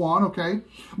to go on, okay?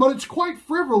 But it's quite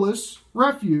frivolous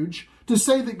refuge to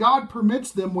say that God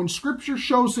permits them when Scripture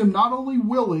shows Him not only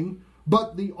willing,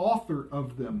 but the author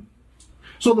of them.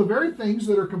 So the very things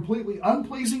that are completely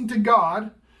unpleasing to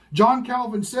God, John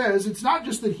Calvin says, it's not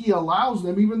just that He allows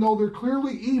them, even though they're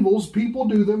clearly evils, people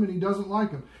do them and He doesn't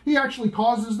like them. He actually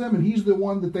causes them and He's the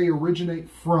one that they originate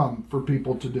from for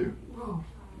people to do. Whoa.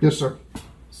 Yes, sir.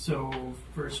 So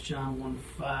 1 John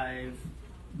 1:5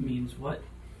 means what?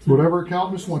 Whatever a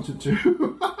Calvinist wants it to. There's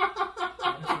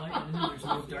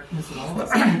no darkness at all.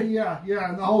 Yeah,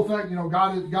 and the whole fact,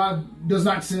 God does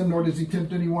not sin, nor does He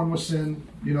tempt anyone with sin.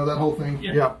 That whole thing.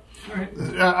 Yeah. All right.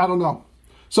 I don't know.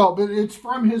 So, but it's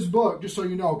from his book, just so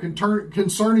you know,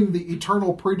 concerning the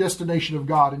eternal predestination of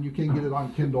God, and you can get it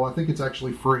on Kindle. I think it's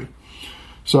actually free.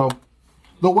 So,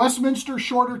 the Westminster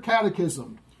Shorter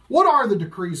Catechism. What are the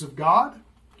decrees of God?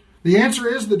 The answer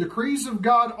is the decrees of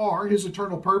God are His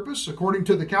eternal purpose, according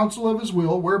to the counsel of His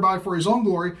will, whereby for His own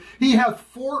glory He hath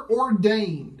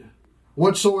foreordained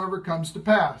whatsoever comes to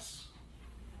pass.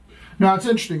 Now it's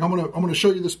interesting. I'm going to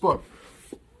show you this book.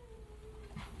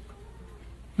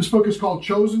 This book is called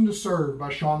Chosen to Serve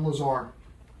by Sean Lazar.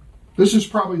 This is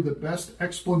probably the best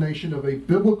explanation of a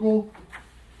biblically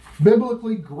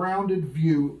grounded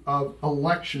view of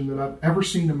election that I've ever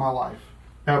seen in my life.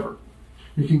 Ever.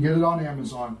 You can get it on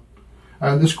Amazon.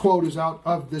 This quote is out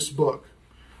of this book.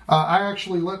 I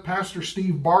actually let Pastor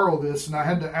Steve borrow this, and I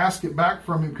had to ask it back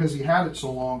from him because he had it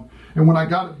so long. And when I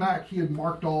got it back, he had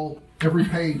marked every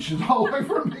page, all the way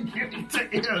from beginning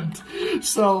to end.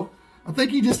 So I think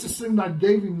he just assumed I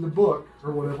gave him the book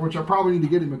or whatever, which I probably need to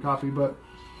get him a copy. But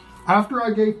after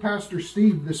I gave Pastor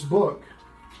Steve this book,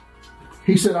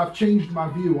 he said, I've changed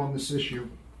my view on this issue.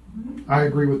 I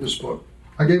agree with this book.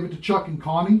 I gave it to Chuck and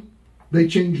Connie. They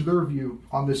changed their view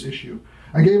on this issue.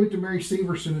 I gave it to Mary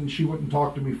Severson, and she wouldn't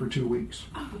talk to me for 2 weeks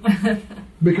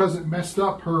because it messed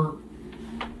up her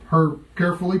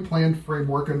carefully planned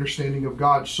framework understanding of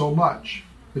God so much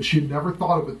that she had never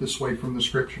thought of it this way from the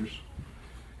Scriptures.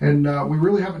 And we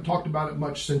really haven't talked about it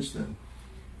much since then.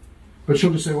 But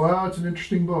she'll just say, well, it's an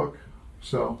interesting book.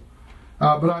 So,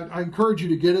 but I encourage you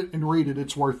to get it and read it.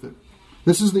 It's worth it.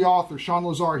 This is the author, Sean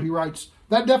Lazar. He writes,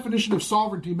 that definition of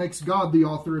sovereignty makes God the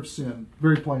author of sin,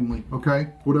 very plainly, okay?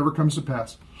 Whatever comes to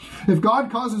pass. If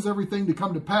God causes everything to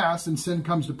come to pass and sin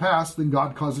comes to pass, then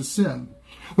God causes sin.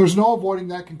 There's no avoiding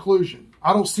that conclusion.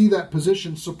 I don't see that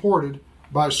position supported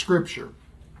by Scripture.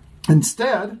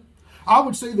 Instead, I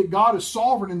would say that God is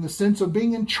sovereign in the sense of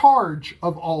being in charge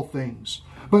of all things,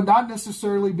 but not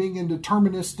necessarily being in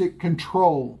deterministic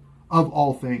control of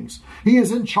all things. He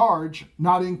is in charge,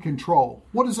 not in control.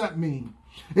 What does that mean?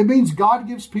 It means God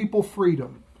gives people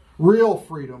freedom, real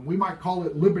freedom. We might call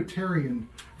it libertarian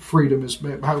freedom is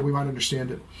how we might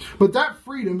understand it. But that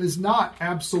freedom is not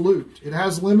absolute. It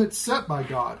has limits set by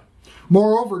God.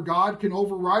 Moreover, God can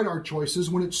override our choices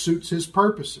when it suits His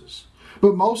purposes.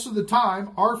 But most of the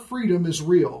time, our freedom is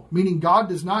real, meaning God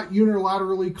does not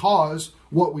unilaterally cause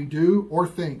what we do or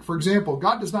think. For example,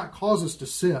 God does not cause us to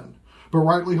sin, but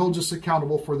rightly holds us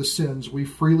accountable for the sins we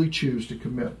freely choose to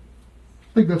commit.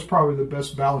 I think that's probably the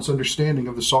best balanced understanding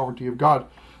of the sovereignty of God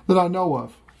that I know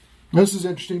of. This is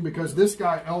interesting because this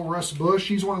guy, L. Russ Bush,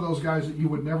 he's one of those guys that you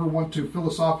would never want to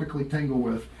philosophically tangle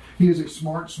with. He is a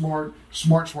smart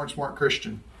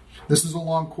Christian. This is a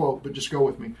long quote, but just go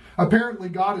with me. Apparently,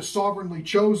 God has sovereignly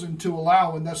chosen to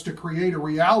allow and thus to create a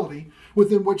reality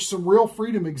within which some real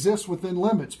freedom exists within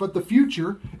limits. But the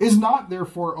future is not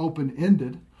therefore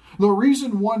open-ended. The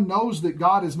reason one knows that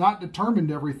God has not determined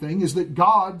everything is that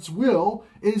God's will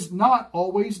is not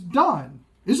always done.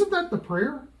 Isn't that the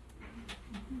prayer?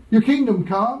 Your kingdom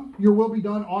come, your will be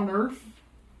done on earth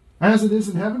as it is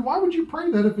in heaven. Why would you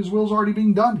pray that if his will is already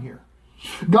being done here?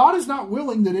 God is not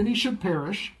willing that any should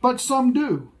perish, but some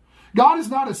do. God is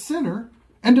not a sinner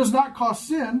and does not cause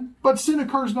sin, but sin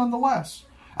occurs nonetheless.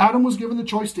 Adam was given the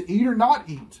choice to eat or not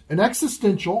eat, an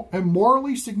existential and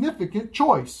morally significant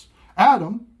choice.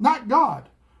 Adam, not God,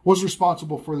 was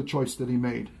responsible for the choice that he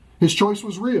made. His choice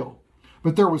was real,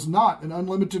 but there was not an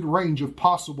unlimited range of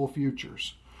possible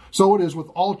futures. So it is with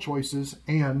all choices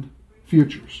and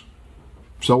futures.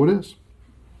 So it is.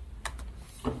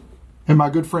 And my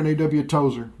good friend A.W.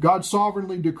 Tozer, God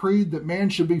sovereignly decreed that man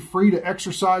should be free to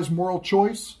exercise moral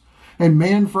choice, and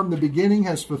man from the beginning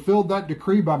has fulfilled that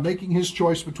decree by making his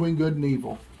choice between good and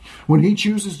evil. When he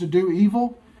chooses to do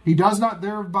evil, he does not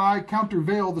thereby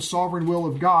countervail the sovereign will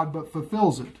of God, but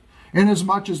fulfills it,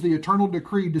 inasmuch as the eternal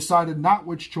decree decided not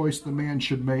which choice the man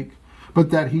should make, but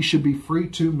that he should be free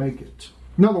to make it.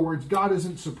 In other words, God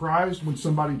isn't surprised when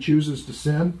somebody chooses to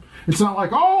sin. It's not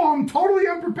like, oh, I'm totally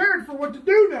unprepared for what to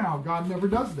do now. God never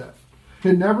does that.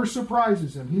 It never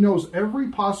surprises him. He knows every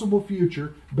possible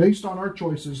future based on our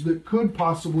choices that could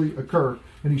possibly occur,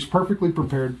 and he's perfectly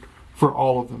prepared for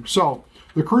all of them. So,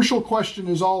 the crucial question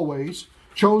is always,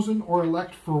 chosen or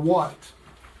elect for what?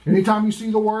 Anytime you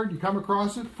see the word, you come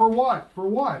across it, for what? For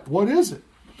what? What is it?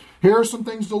 Here are some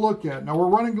things to look at. Now, we're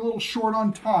running a little short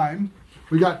on time.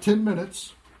 We got 10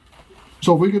 minutes.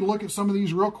 So if we could look at some of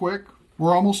these real quick.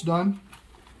 We're almost done.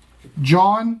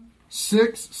 John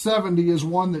 6:70 is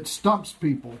one that stumps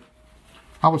people.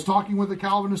 I was talking with a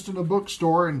Calvinist in a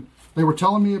bookstore, and they were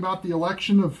telling me about the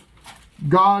election of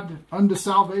God unto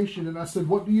salvation. And I said,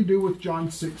 what do you do with John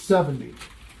 6:70?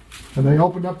 And they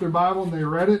opened up their Bible and they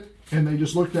read it, and they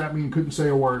just looked at me and couldn't say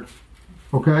a word.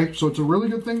 Okay? So it's a really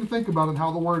good thing to think about in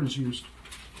how the word is used.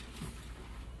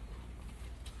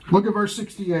 Look at verse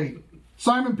 68.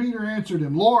 Simon Peter answered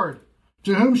him, Lord,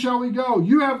 to whom shall we go?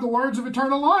 You have the words of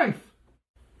eternal life.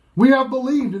 We have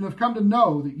believed and have come to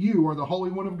know that you are the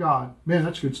Holy One of God. Man,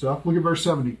 that's good stuff. Look at verse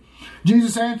 70.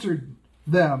 Jesus answered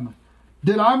them,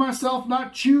 Did I myself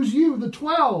not choose you, the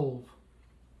 12?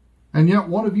 And yet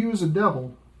one of you is a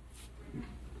devil.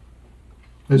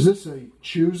 Is this a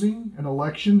choosing, an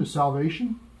election to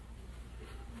salvation?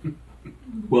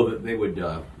 Well, they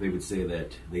would say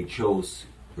that they chose,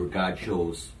 or God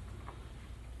chose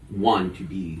one to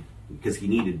be, because he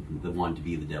needed the one to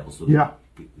be the devil. So yeah.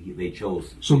 They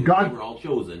chose. So they were all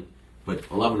chosen, but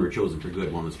 11 were chosen for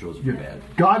good, one was chosen for bad.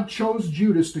 God chose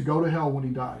Judas to go to hell when he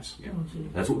dies. Yeah.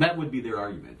 That would be their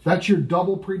argument. That's your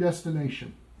double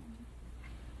predestination.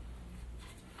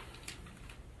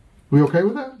 We okay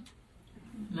with that?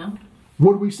 No.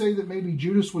 Would we say that maybe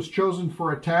Judas was chosen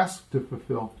for a task to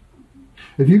fulfill?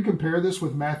 If you compare this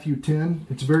with Matthew 10,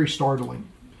 it's very startling.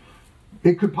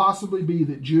 It could possibly be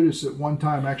that Judas at one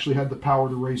time actually had the power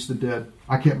to raise the dead.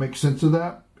 I can't make sense of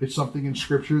that. It's something in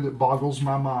Scripture that boggles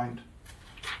my mind.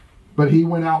 But he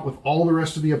went out with all the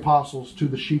rest of the apostles to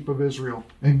the sheep of Israel,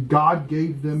 and God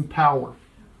gave them power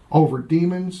over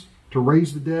demons, to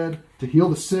raise the dead, to heal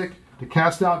the sick, to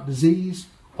cast out disease,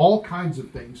 all kinds of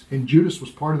things. And Judas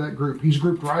was part of that group. He's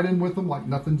grouped right in with them like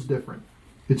nothing's different.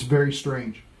 It's very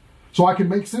strange. So I can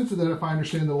make sense of that if I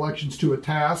understand the elections to a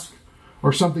task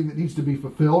or something that needs to be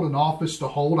fulfilled, an office to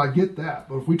hold. I get that.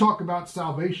 But if we talk about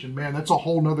salvation, man, that's a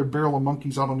whole nother barrel of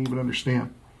monkeys I don't even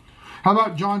understand. How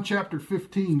about John chapter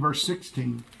 15, verse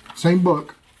 16? Same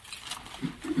book.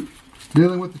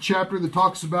 Dealing with the chapter that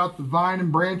talks about the vine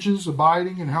and branches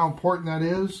abiding and how important that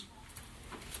is.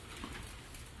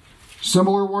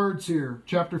 Similar words here.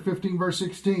 Chapter 15, verse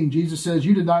 16. Jesus says,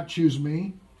 You did not choose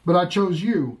me, but I chose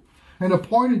you, and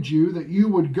appointed you that you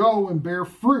would go and bear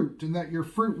fruit, and that your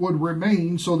fruit would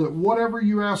remain, so that whatever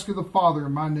you ask of the Father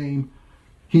in my name,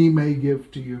 he may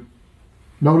give to you.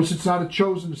 Notice it's not a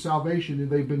chosen to salvation.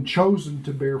 They've been chosen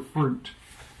to bear fruit.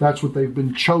 That's what they've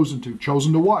been chosen to.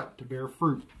 Chosen to what? To bear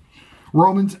fruit.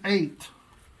 Romans 8,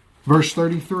 verse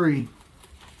 33.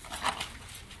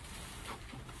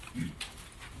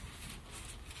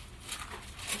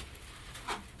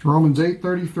 Romans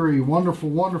 8:33. Wonderful,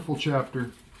 wonderful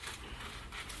chapter.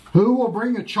 Who will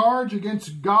bring a charge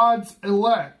against God's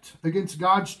elect, against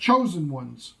God's chosen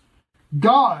ones?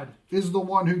 God is the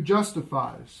one who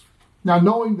justifies. Now,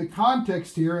 knowing the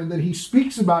context here and that he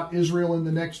speaks about Israel in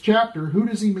the next chapter, who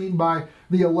does he mean by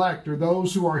the elect or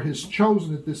those who are his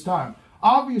chosen at this time?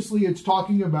 Obviously, it's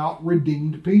talking about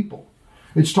redeemed people.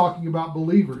 It's talking about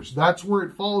believers. That's where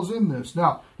it falls in this.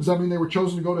 Now, does that mean they were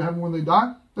chosen to go to heaven when they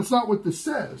die? That's not what this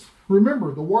says.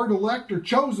 Remember, the word elect or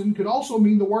chosen could also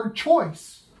mean the word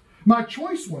choice. My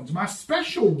choice ones, my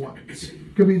special ones,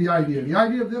 could be the idea. The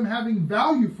idea of them having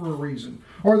value for a reason.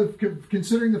 Or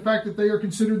considering the fact that they are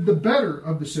considered the better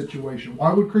of the situation.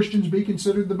 Why would Christians be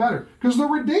considered the better? Because they're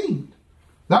redeemed.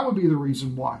 That would be the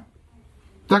reason why.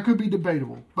 That could be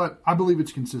debatable, but I believe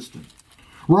it's consistent.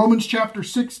 Romans chapter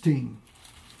 16,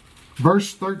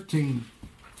 verse 13.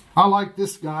 I like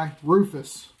this guy,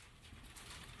 Rufus.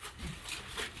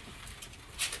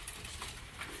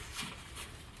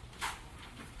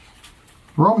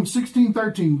 Romans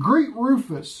 16:13. Greet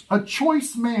Rufus, a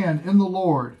choice man in the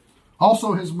Lord,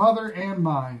 also his mother and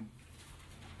mine.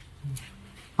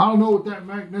 I don't know what that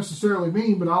might necessarily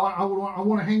mean, but I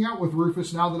want to hang out with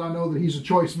Rufus now that I know that he's a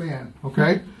choice man.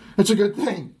 Okay? It's a good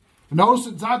thing. Notice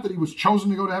it's not that he was chosen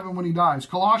to go to heaven when he dies.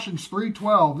 Colossians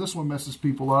 3:12. This one messes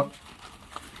people up.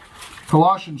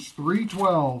 Colossians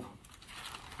 3:12.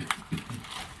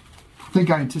 I think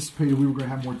I anticipated we were going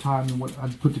to have more time than what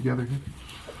I'd put together here.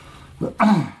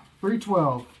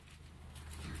 3:12.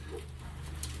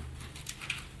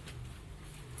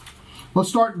 Let's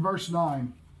start in verse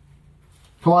 9.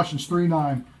 Colossians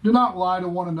 3:9. Do not lie to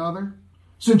one another,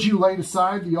 since you laid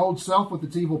aside the old self with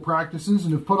its evil practices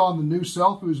and have put on the new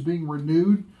self, who is being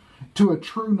renewed to a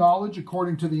true knowledge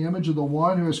according to the image of the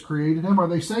one who has created him. Are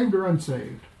they saved or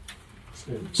unsaved?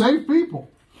 Saved people.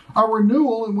 A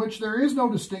renewal in which there is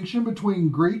no distinction between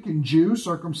Greek and Jew,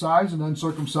 circumcised and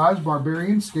uncircumcised,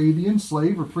 barbarian, Scythian,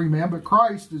 slave, or free man, but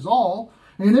Christ is all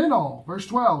and in all. Verse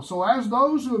 12. So as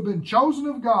those who have been chosen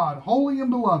of God, holy and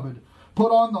beloved,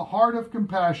 put on the heart of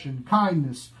compassion,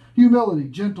 kindness, humility,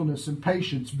 gentleness, and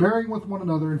patience, bearing with one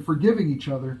another and forgiving each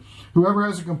other. Whoever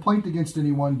has a complaint against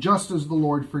anyone, just as the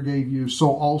Lord forgave you, so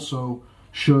also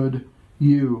should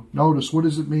you. Notice, what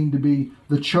does it mean to be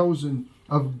the chosen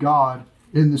of God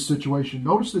in this situation?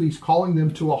 Notice that he's calling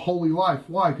them to a holy life.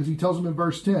 Why? Because he tells them in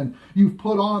verse 10, you've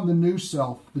put on the new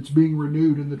self that's being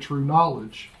renewed in the true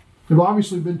knowledge. They've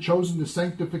obviously been chosen to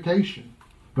sanctification.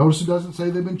 Notice it doesn't say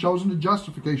they've been chosen to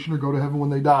justification or go to heaven when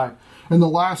they die. And the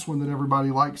last one that everybody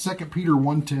likes, 2 Peter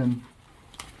 1:10.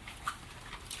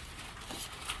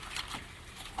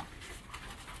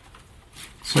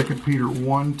 2 Peter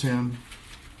 1:10.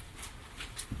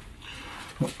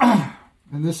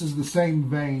 And this is the same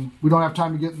vein. We don't have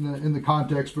time to get in the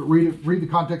context, but read the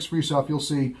context for yourself. You'll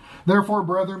see. Therefore,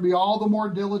 brethren, be all the more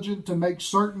diligent to make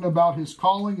certain about his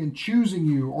calling and choosing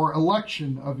you, or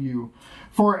election of you.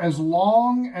 For as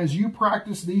long as you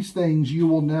practice these things, you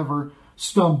will never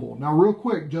stumble. Now, real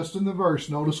quick, just in the verse,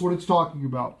 notice what it's talking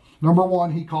about. Number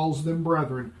one, he calls them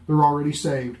brethren. They're already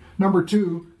saved. Number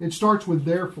two, it starts with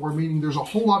therefore, meaning there's a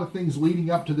whole lot of things leading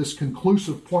up to this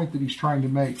conclusive point that he's trying to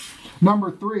make.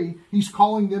 Number three, he's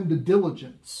calling them to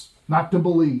diligence, not to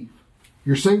believe.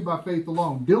 You're saved by faith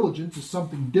alone. Diligence is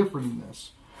something different in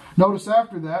this. Notice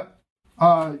after that,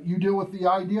 you deal with the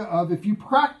idea of if you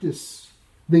practice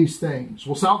these things.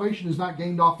 Well, salvation is not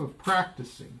gained off of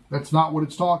practicing. That's not what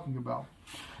it's talking about.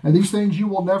 And these things you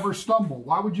will never stumble.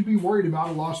 Why would you be worried about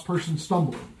a lost person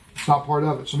stumbling? It's not part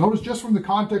of it. So notice just from the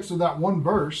context of that one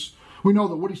verse, we know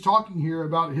that what he's talking here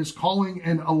about his calling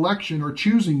and election or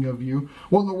choosing of you,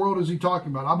 what in the world is he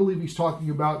talking about? I believe he's talking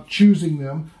about choosing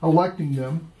them, electing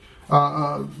them,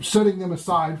 setting them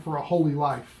aside for a holy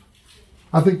life.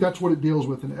 I think that's what it deals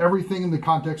with. And everything in the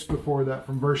context before that,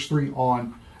 from verse 3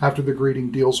 on, after the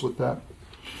greeting, deals with that.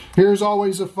 Here's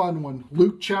always a fun one.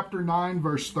 Luke chapter 9,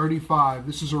 verse 35.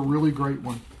 This is a really great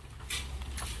one.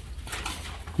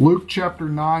 Luke chapter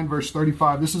 9, verse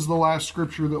 35. This is the last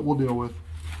scripture that we'll deal with.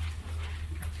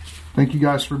 Thank you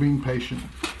guys for being patient.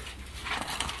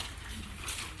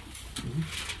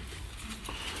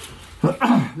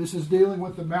 This is dealing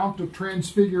with the Mount of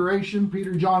Transfiguration.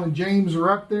 Peter, John, and James are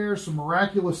up there. Some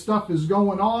miraculous stuff is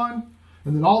going on.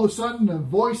 And then all of a sudden a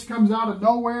voice comes out of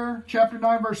nowhere. Chapter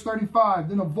 9, verse 35.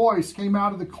 Then a voice came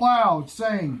out of the cloud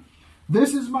saying,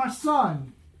 "This is my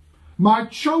son, my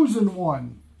chosen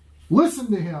one.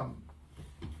 Listen to him."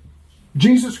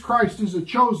 Jesus Christ is a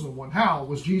chosen one. How?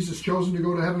 Was Jesus chosen to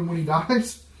go to heaven when he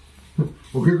dies?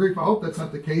 Well, good grief, I hope that's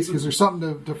not the case, because there's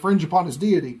something to fringe upon his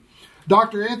deity.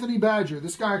 Dr. Anthony Badger,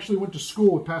 this guy actually went to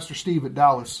school with Pastor Steve at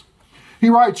Dallas. He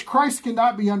writes, Christ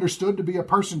cannot be understood to be a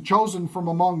person chosen from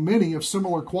among many of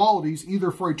similar qualities,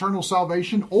 either for eternal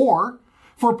salvation or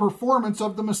for performance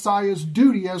of the Messiah's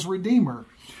duty as Redeemer.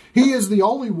 He is the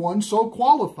only one so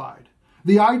qualified.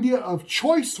 The idea of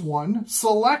choice one,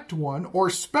 select one, or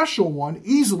special one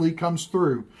easily comes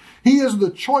through. He is the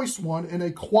choice one in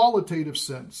a qualitative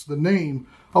sense, the name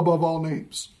above all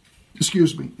names.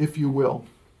 Excuse me, if you will.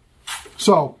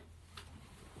 So,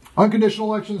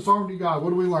 unconditional election, the sovereignty of God. What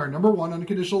do we learn? Number one,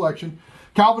 unconditional election.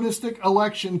 Calvinistic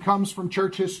election comes from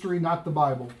church history, not the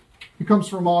Bible. It comes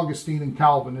from Augustine and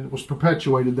Calvin, and it was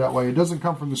perpetuated that way. It doesn't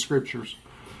come from the Scriptures.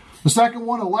 The second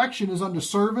one, election is unto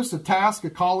service, a task, a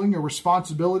calling, a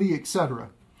responsibility, etc.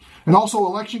 And also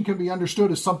election can be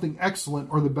understood as something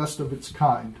excellent or the best of its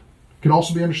kind. It can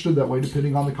also be understood that way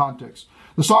depending on the context.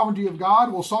 The sovereignty of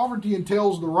God, well, sovereignty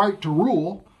entails the right to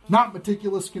rule, not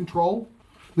meticulous control.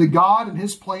 That God and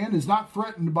His plan is not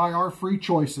threatened by our free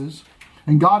choices.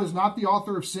 And God is not the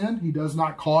author of sin. He does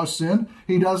not cause sin.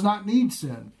 He does not need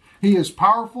sin. He is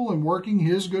powerful in working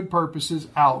His good purposes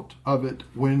out of it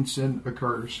when sin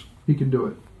occurs. He can do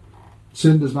it.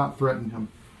 Sin does not threaten Him.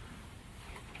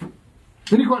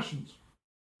 Any questions?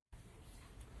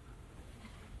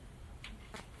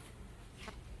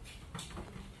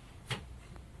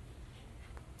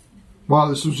 Wow,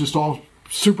 this was just all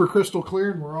super crystal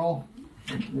clear, and we're all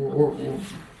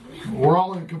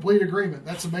in complete agreement.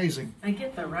 That's amazing. I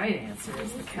get the right answer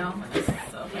is the Calvinist,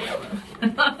 so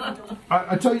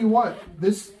I tell you what,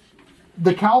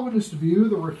 the Calvinist view,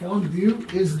 the Reformed view,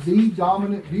 is the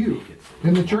dominant view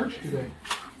in the church today.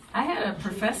 I had a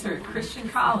professor at Christian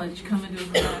college come into a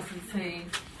class and say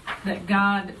that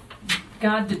God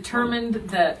determined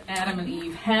that Adam and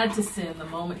Eve had to sin the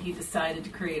moment He decided to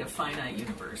create a finite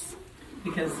universe,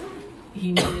 because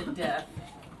He needed death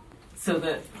so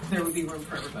that there would be room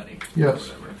for everybody.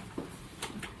 Yes.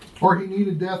 Or He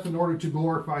needed death in order to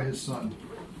glorify His Son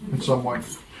in some way.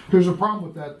 There's a problem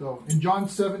with that, though. In John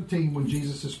 17, when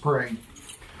Jesus is praying,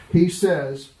 He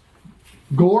says,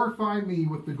 glorify me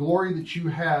with the glory that you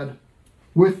had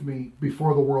with me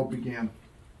before the world began.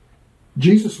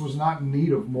 Jesus was not in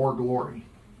need of more glory.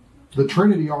 The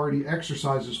Trinity already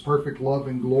exercises perfect love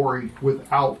and glory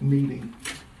without needing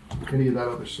any of that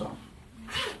other stuff.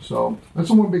 So that's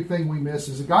the one big thing we miss,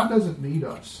 is that God doesn't need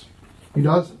us. He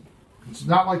doesn't. It's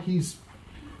not like He's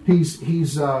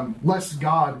less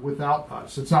God without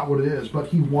us. It's not what it is. But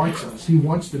He wants us. He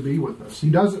wants to be with us. He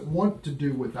doesn't want to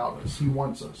do without us. He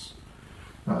wants us.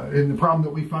 And the problem that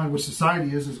we find with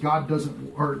society is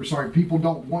people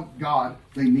don't want God.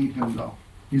 They need Him, though.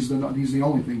 He's the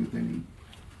only thing that they need.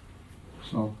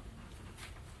 So,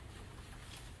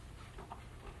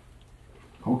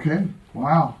 okay,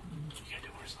 wow.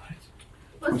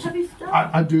 What's heavy stuff?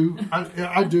 I do,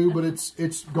 but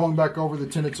it's going back over the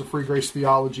tenets of free grace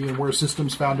theology, and where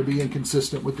systems found to be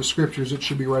inconsistent with the Scriptures, it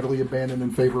should be readily abandoned in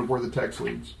favor of where the text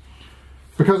leads.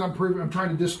 Because I'm trying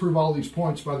to disprove all these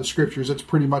points by the Scriptures. That's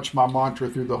pretty much my mantra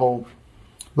through the whole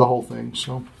thing.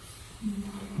 So,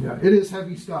 yeah, it is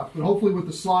heavy stuff. But hopefully with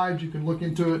the slides, you can look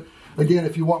into it. Again,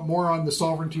 if you want more on the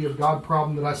sovereignty of God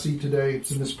problem that I see today, it's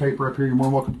in this paper up here. You're more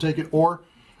than welcome to take it. Or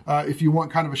if you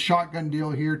want kind of a shotgun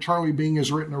deal here, Charlie Bing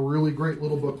has written a really great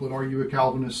little booklet, Are You a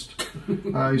Calvinist?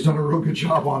 He's done a real good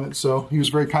job on it. So he was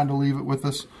very kind to leave it with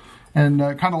us. And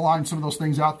kind of line some of those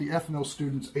things out. The ethno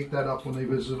students ate that up when they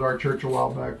visited our church a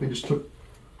while back. They just took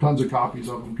tons of copies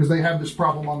of them because they have this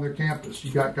problem on their campus.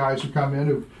 You got guys who come in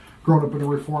who've grown up in a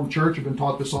Reformed church, have been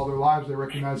taught this all their lives. They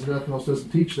recognize that ethnos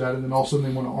doesn't teach that, and then all of a sudden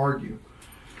they want to argue.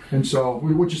 And so,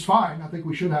 which is fine. I think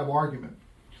we should have argument.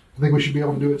 I think we should be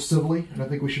able to do it civilly, and I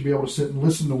think we should be able to sit and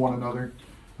listen to one another.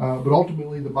 But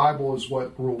ultimately, the Bible is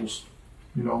what rules.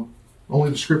 You know, only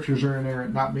the Scriptures are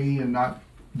inerrant, not me and not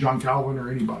John Calvin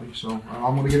or anybody. So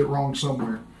I'm going to get it wrong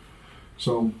somewhere.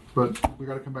 So, but we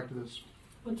got to come back to this.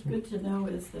 What's good to know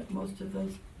is that most of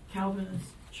those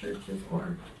Calvinist churches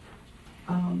or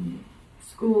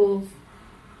schools,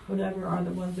 whatever, are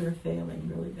the ones that are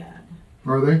failing really bad.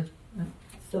 Are they?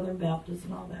 Southern Baptists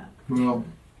and all that. Well,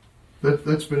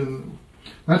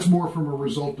 that's more from a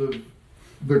result of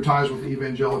their ties with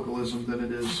evangelicalism than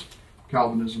it is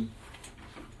Calvinism.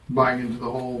 Buying into the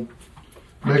whole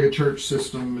mega church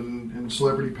system and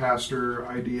celebrity pastor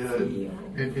idea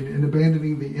and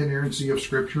abandoning the inerrancy of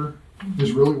Scripture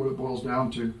is really what it boils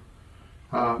down to.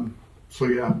 So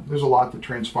yeah, there's a lot that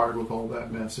transpired with all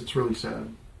that mess. It's really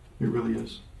sad. It really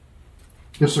is.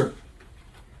 Yes, sir.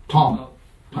 Tom.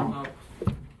 What about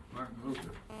Martin Luther?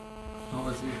 How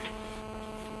was he?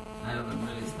 I haven't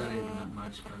really studied him that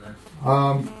much,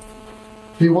 but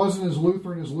he wasn't as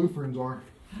Lutheran as Lutherans are.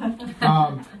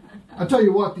 I tell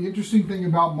you what, the interesting thing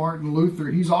about Martin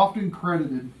Luther, he's often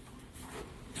credited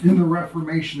in the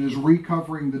Reformation as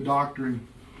recovering the doctrine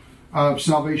of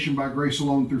salvation by grace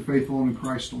alone, through faith alone, in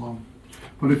Christ alone.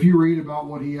 But if you read about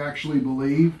what he actually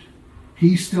believed,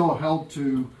 he still held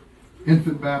to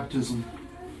infant baptism.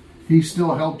 He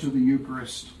still held to the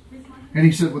Eucharist. And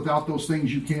he said, without those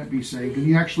things, you can't be saved. And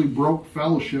he actually broke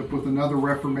fellowship with another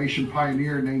Reformation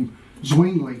pioneer named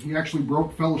Zwingli. He actually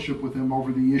broke fellowship with him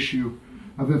over the issue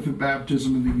of infant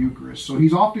baptism in the Eucharist. So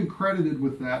he's often credited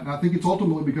with that. And I think it's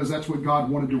ultimately because that's what God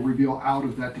wanted to reveal out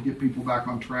of that to get people back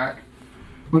on track.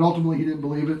 But ultimately, he didn't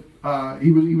believe it.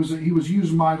 He was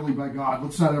used mightily by God.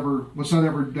 Let's not ever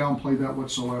downplay that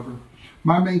whatsoever.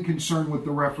 My main concern with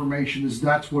the Reformation is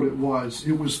that's what it was.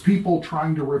 It was people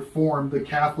trying to reform the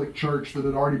Catholic Church that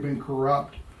had already been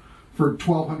corrupt for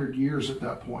 1,200 years at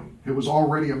that point. It was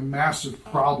already a massive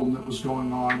problem that was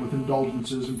going on with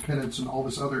indulgences and penance and all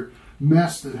this other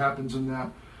mess that happens in that.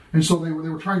 And so they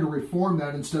were trying to reform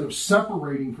that instead of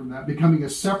separating from that, becoming a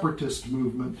separatist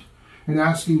movement and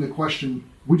asking the question,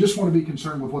 we just want to be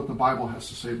concerned with what the Bible has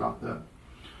to say about that.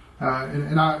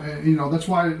 That's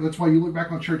why you look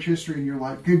back on church history and you're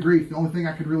like, good grief, the only thing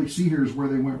I could really see here is where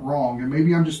they went wrong. And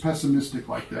maybe I'm just pessimistic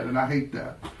like that, and I hate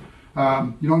that.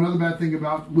 Another bad thing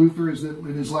about Luther is that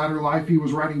in his latter life he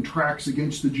was writing tracts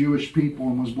against the Jewish people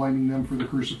and was blaming them for the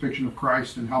crucifixion of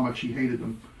Christ and how much he hated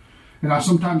them. And I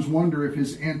sometimes wonder if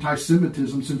his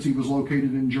anti-Semitism, since he was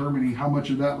located in Germany, how much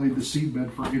of that laid the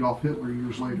seedbed for Adolf Hitler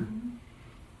years later.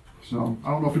 So I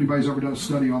don't know if anybody's ever done a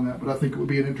study on that, but I think it would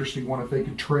be an interesting one if they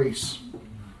could trace,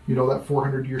 that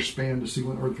 400-year span to see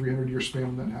when, or 300-year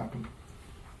span when that happened.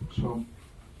 So,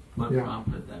 what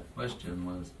prompted that question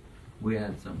was we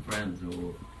had some friends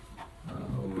who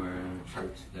were in a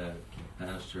church that the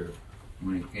pastor,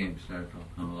 when he came, started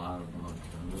talking a lot about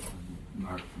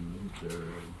Martin Luther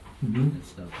and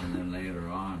stuff, and then later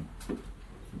on,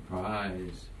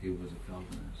 surprise, he was a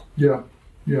Calvinist.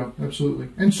 Yeah, absolutely.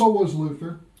 And so was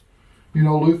Luther.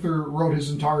 Luther wrote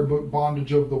his entire book,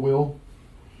 Bondage of the Will,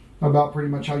 about pretty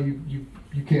much how you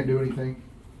can't do anything.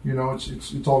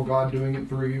 It's all God doing it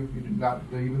through you. You do not,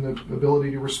 even the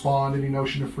ability to respond, any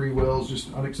notion of free will is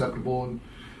just unacceptable and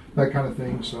that kind of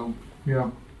thing. So,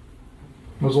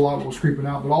 there's a lot that was creeping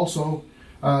out. But also,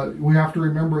 we have to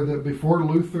remember that before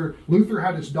Luther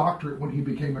had his doctorate when he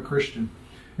became a Christian.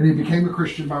 And he became a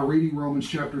Christian by reading Romans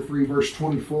chapter 3, verse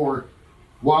 24,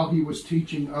 while he was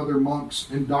teaching other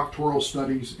monks in doctoral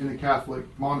studies in a Catholic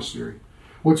monastery.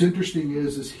 What's interesting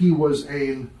is he was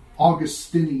an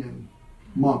Augustinian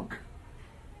monk.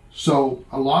 So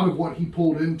a lot of what he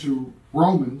pulled into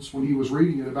Romans when he was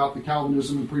reading it about the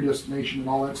Calvinism and predestination and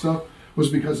all that stuff was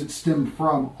because it stemmed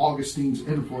from Augustine's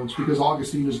influence, because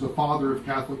Augustine is the father of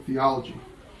Catholic theology.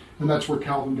 And that's where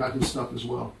Calvin got his stuff as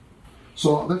well.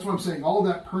 So that's what I'm saying. All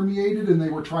that permeated and they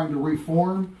were trying to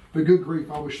reform. But good grief,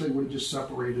 I wish they would have just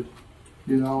separated.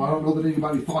 I don't know that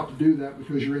anybody thought to do that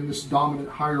because you're in this dominant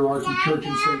hierarchy church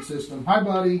and state system. Hi,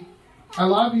 buddy. I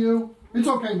love you. It's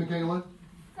okay, Michaela.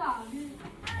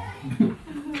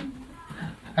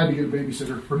 Had to get a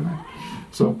babysitter for tonight.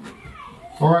 So,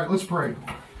 all right, let's pray.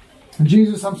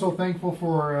 Jesus, I'm so thankful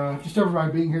for just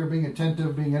everybody being here, being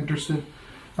attentive, being interested,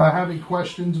 having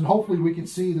questions, and hopefully we can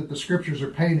see that the scriptures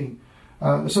are painting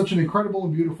such an incredible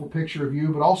and beautiful picture of you,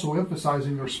 but also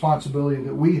emphasizing the responsibility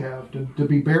that we have to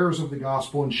be bearers of the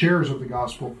gospel and sharers of the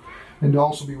gospel, and to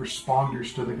also be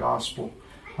responders to the gospel.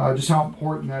 Just how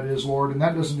important that is, Lord. And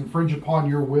that doesn't infringe upon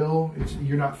your will.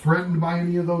 You're not threatened by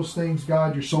any of those things,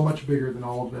 God. You're so much bigger than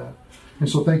all of that. And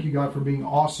so thank you, God, for being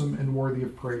awesome and worthy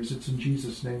of praise. It's in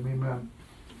Jesus' name. Amen.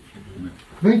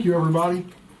 Thank you, everybody.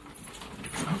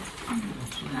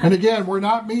 And again, we're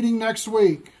not meeting next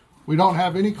week. We don't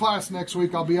have any class next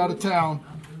week. I'll be out of town.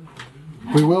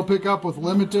 We will pick up with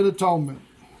limited atonement.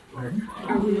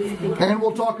 And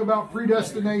we'll talk about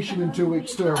predestination in 2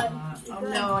 weeks too.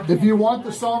 If you want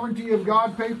the Sovereignty of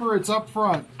God paper, it's up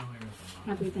front.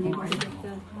 Have we been able to get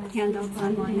the handouts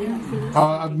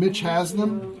online? Mitch has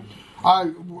them.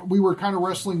 We were kind of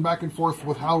wrestling back and forth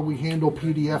with how we handle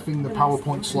PDFing the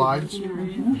PowerPoint slides.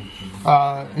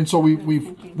 And so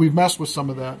we've messed with some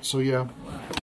of that. So yeah.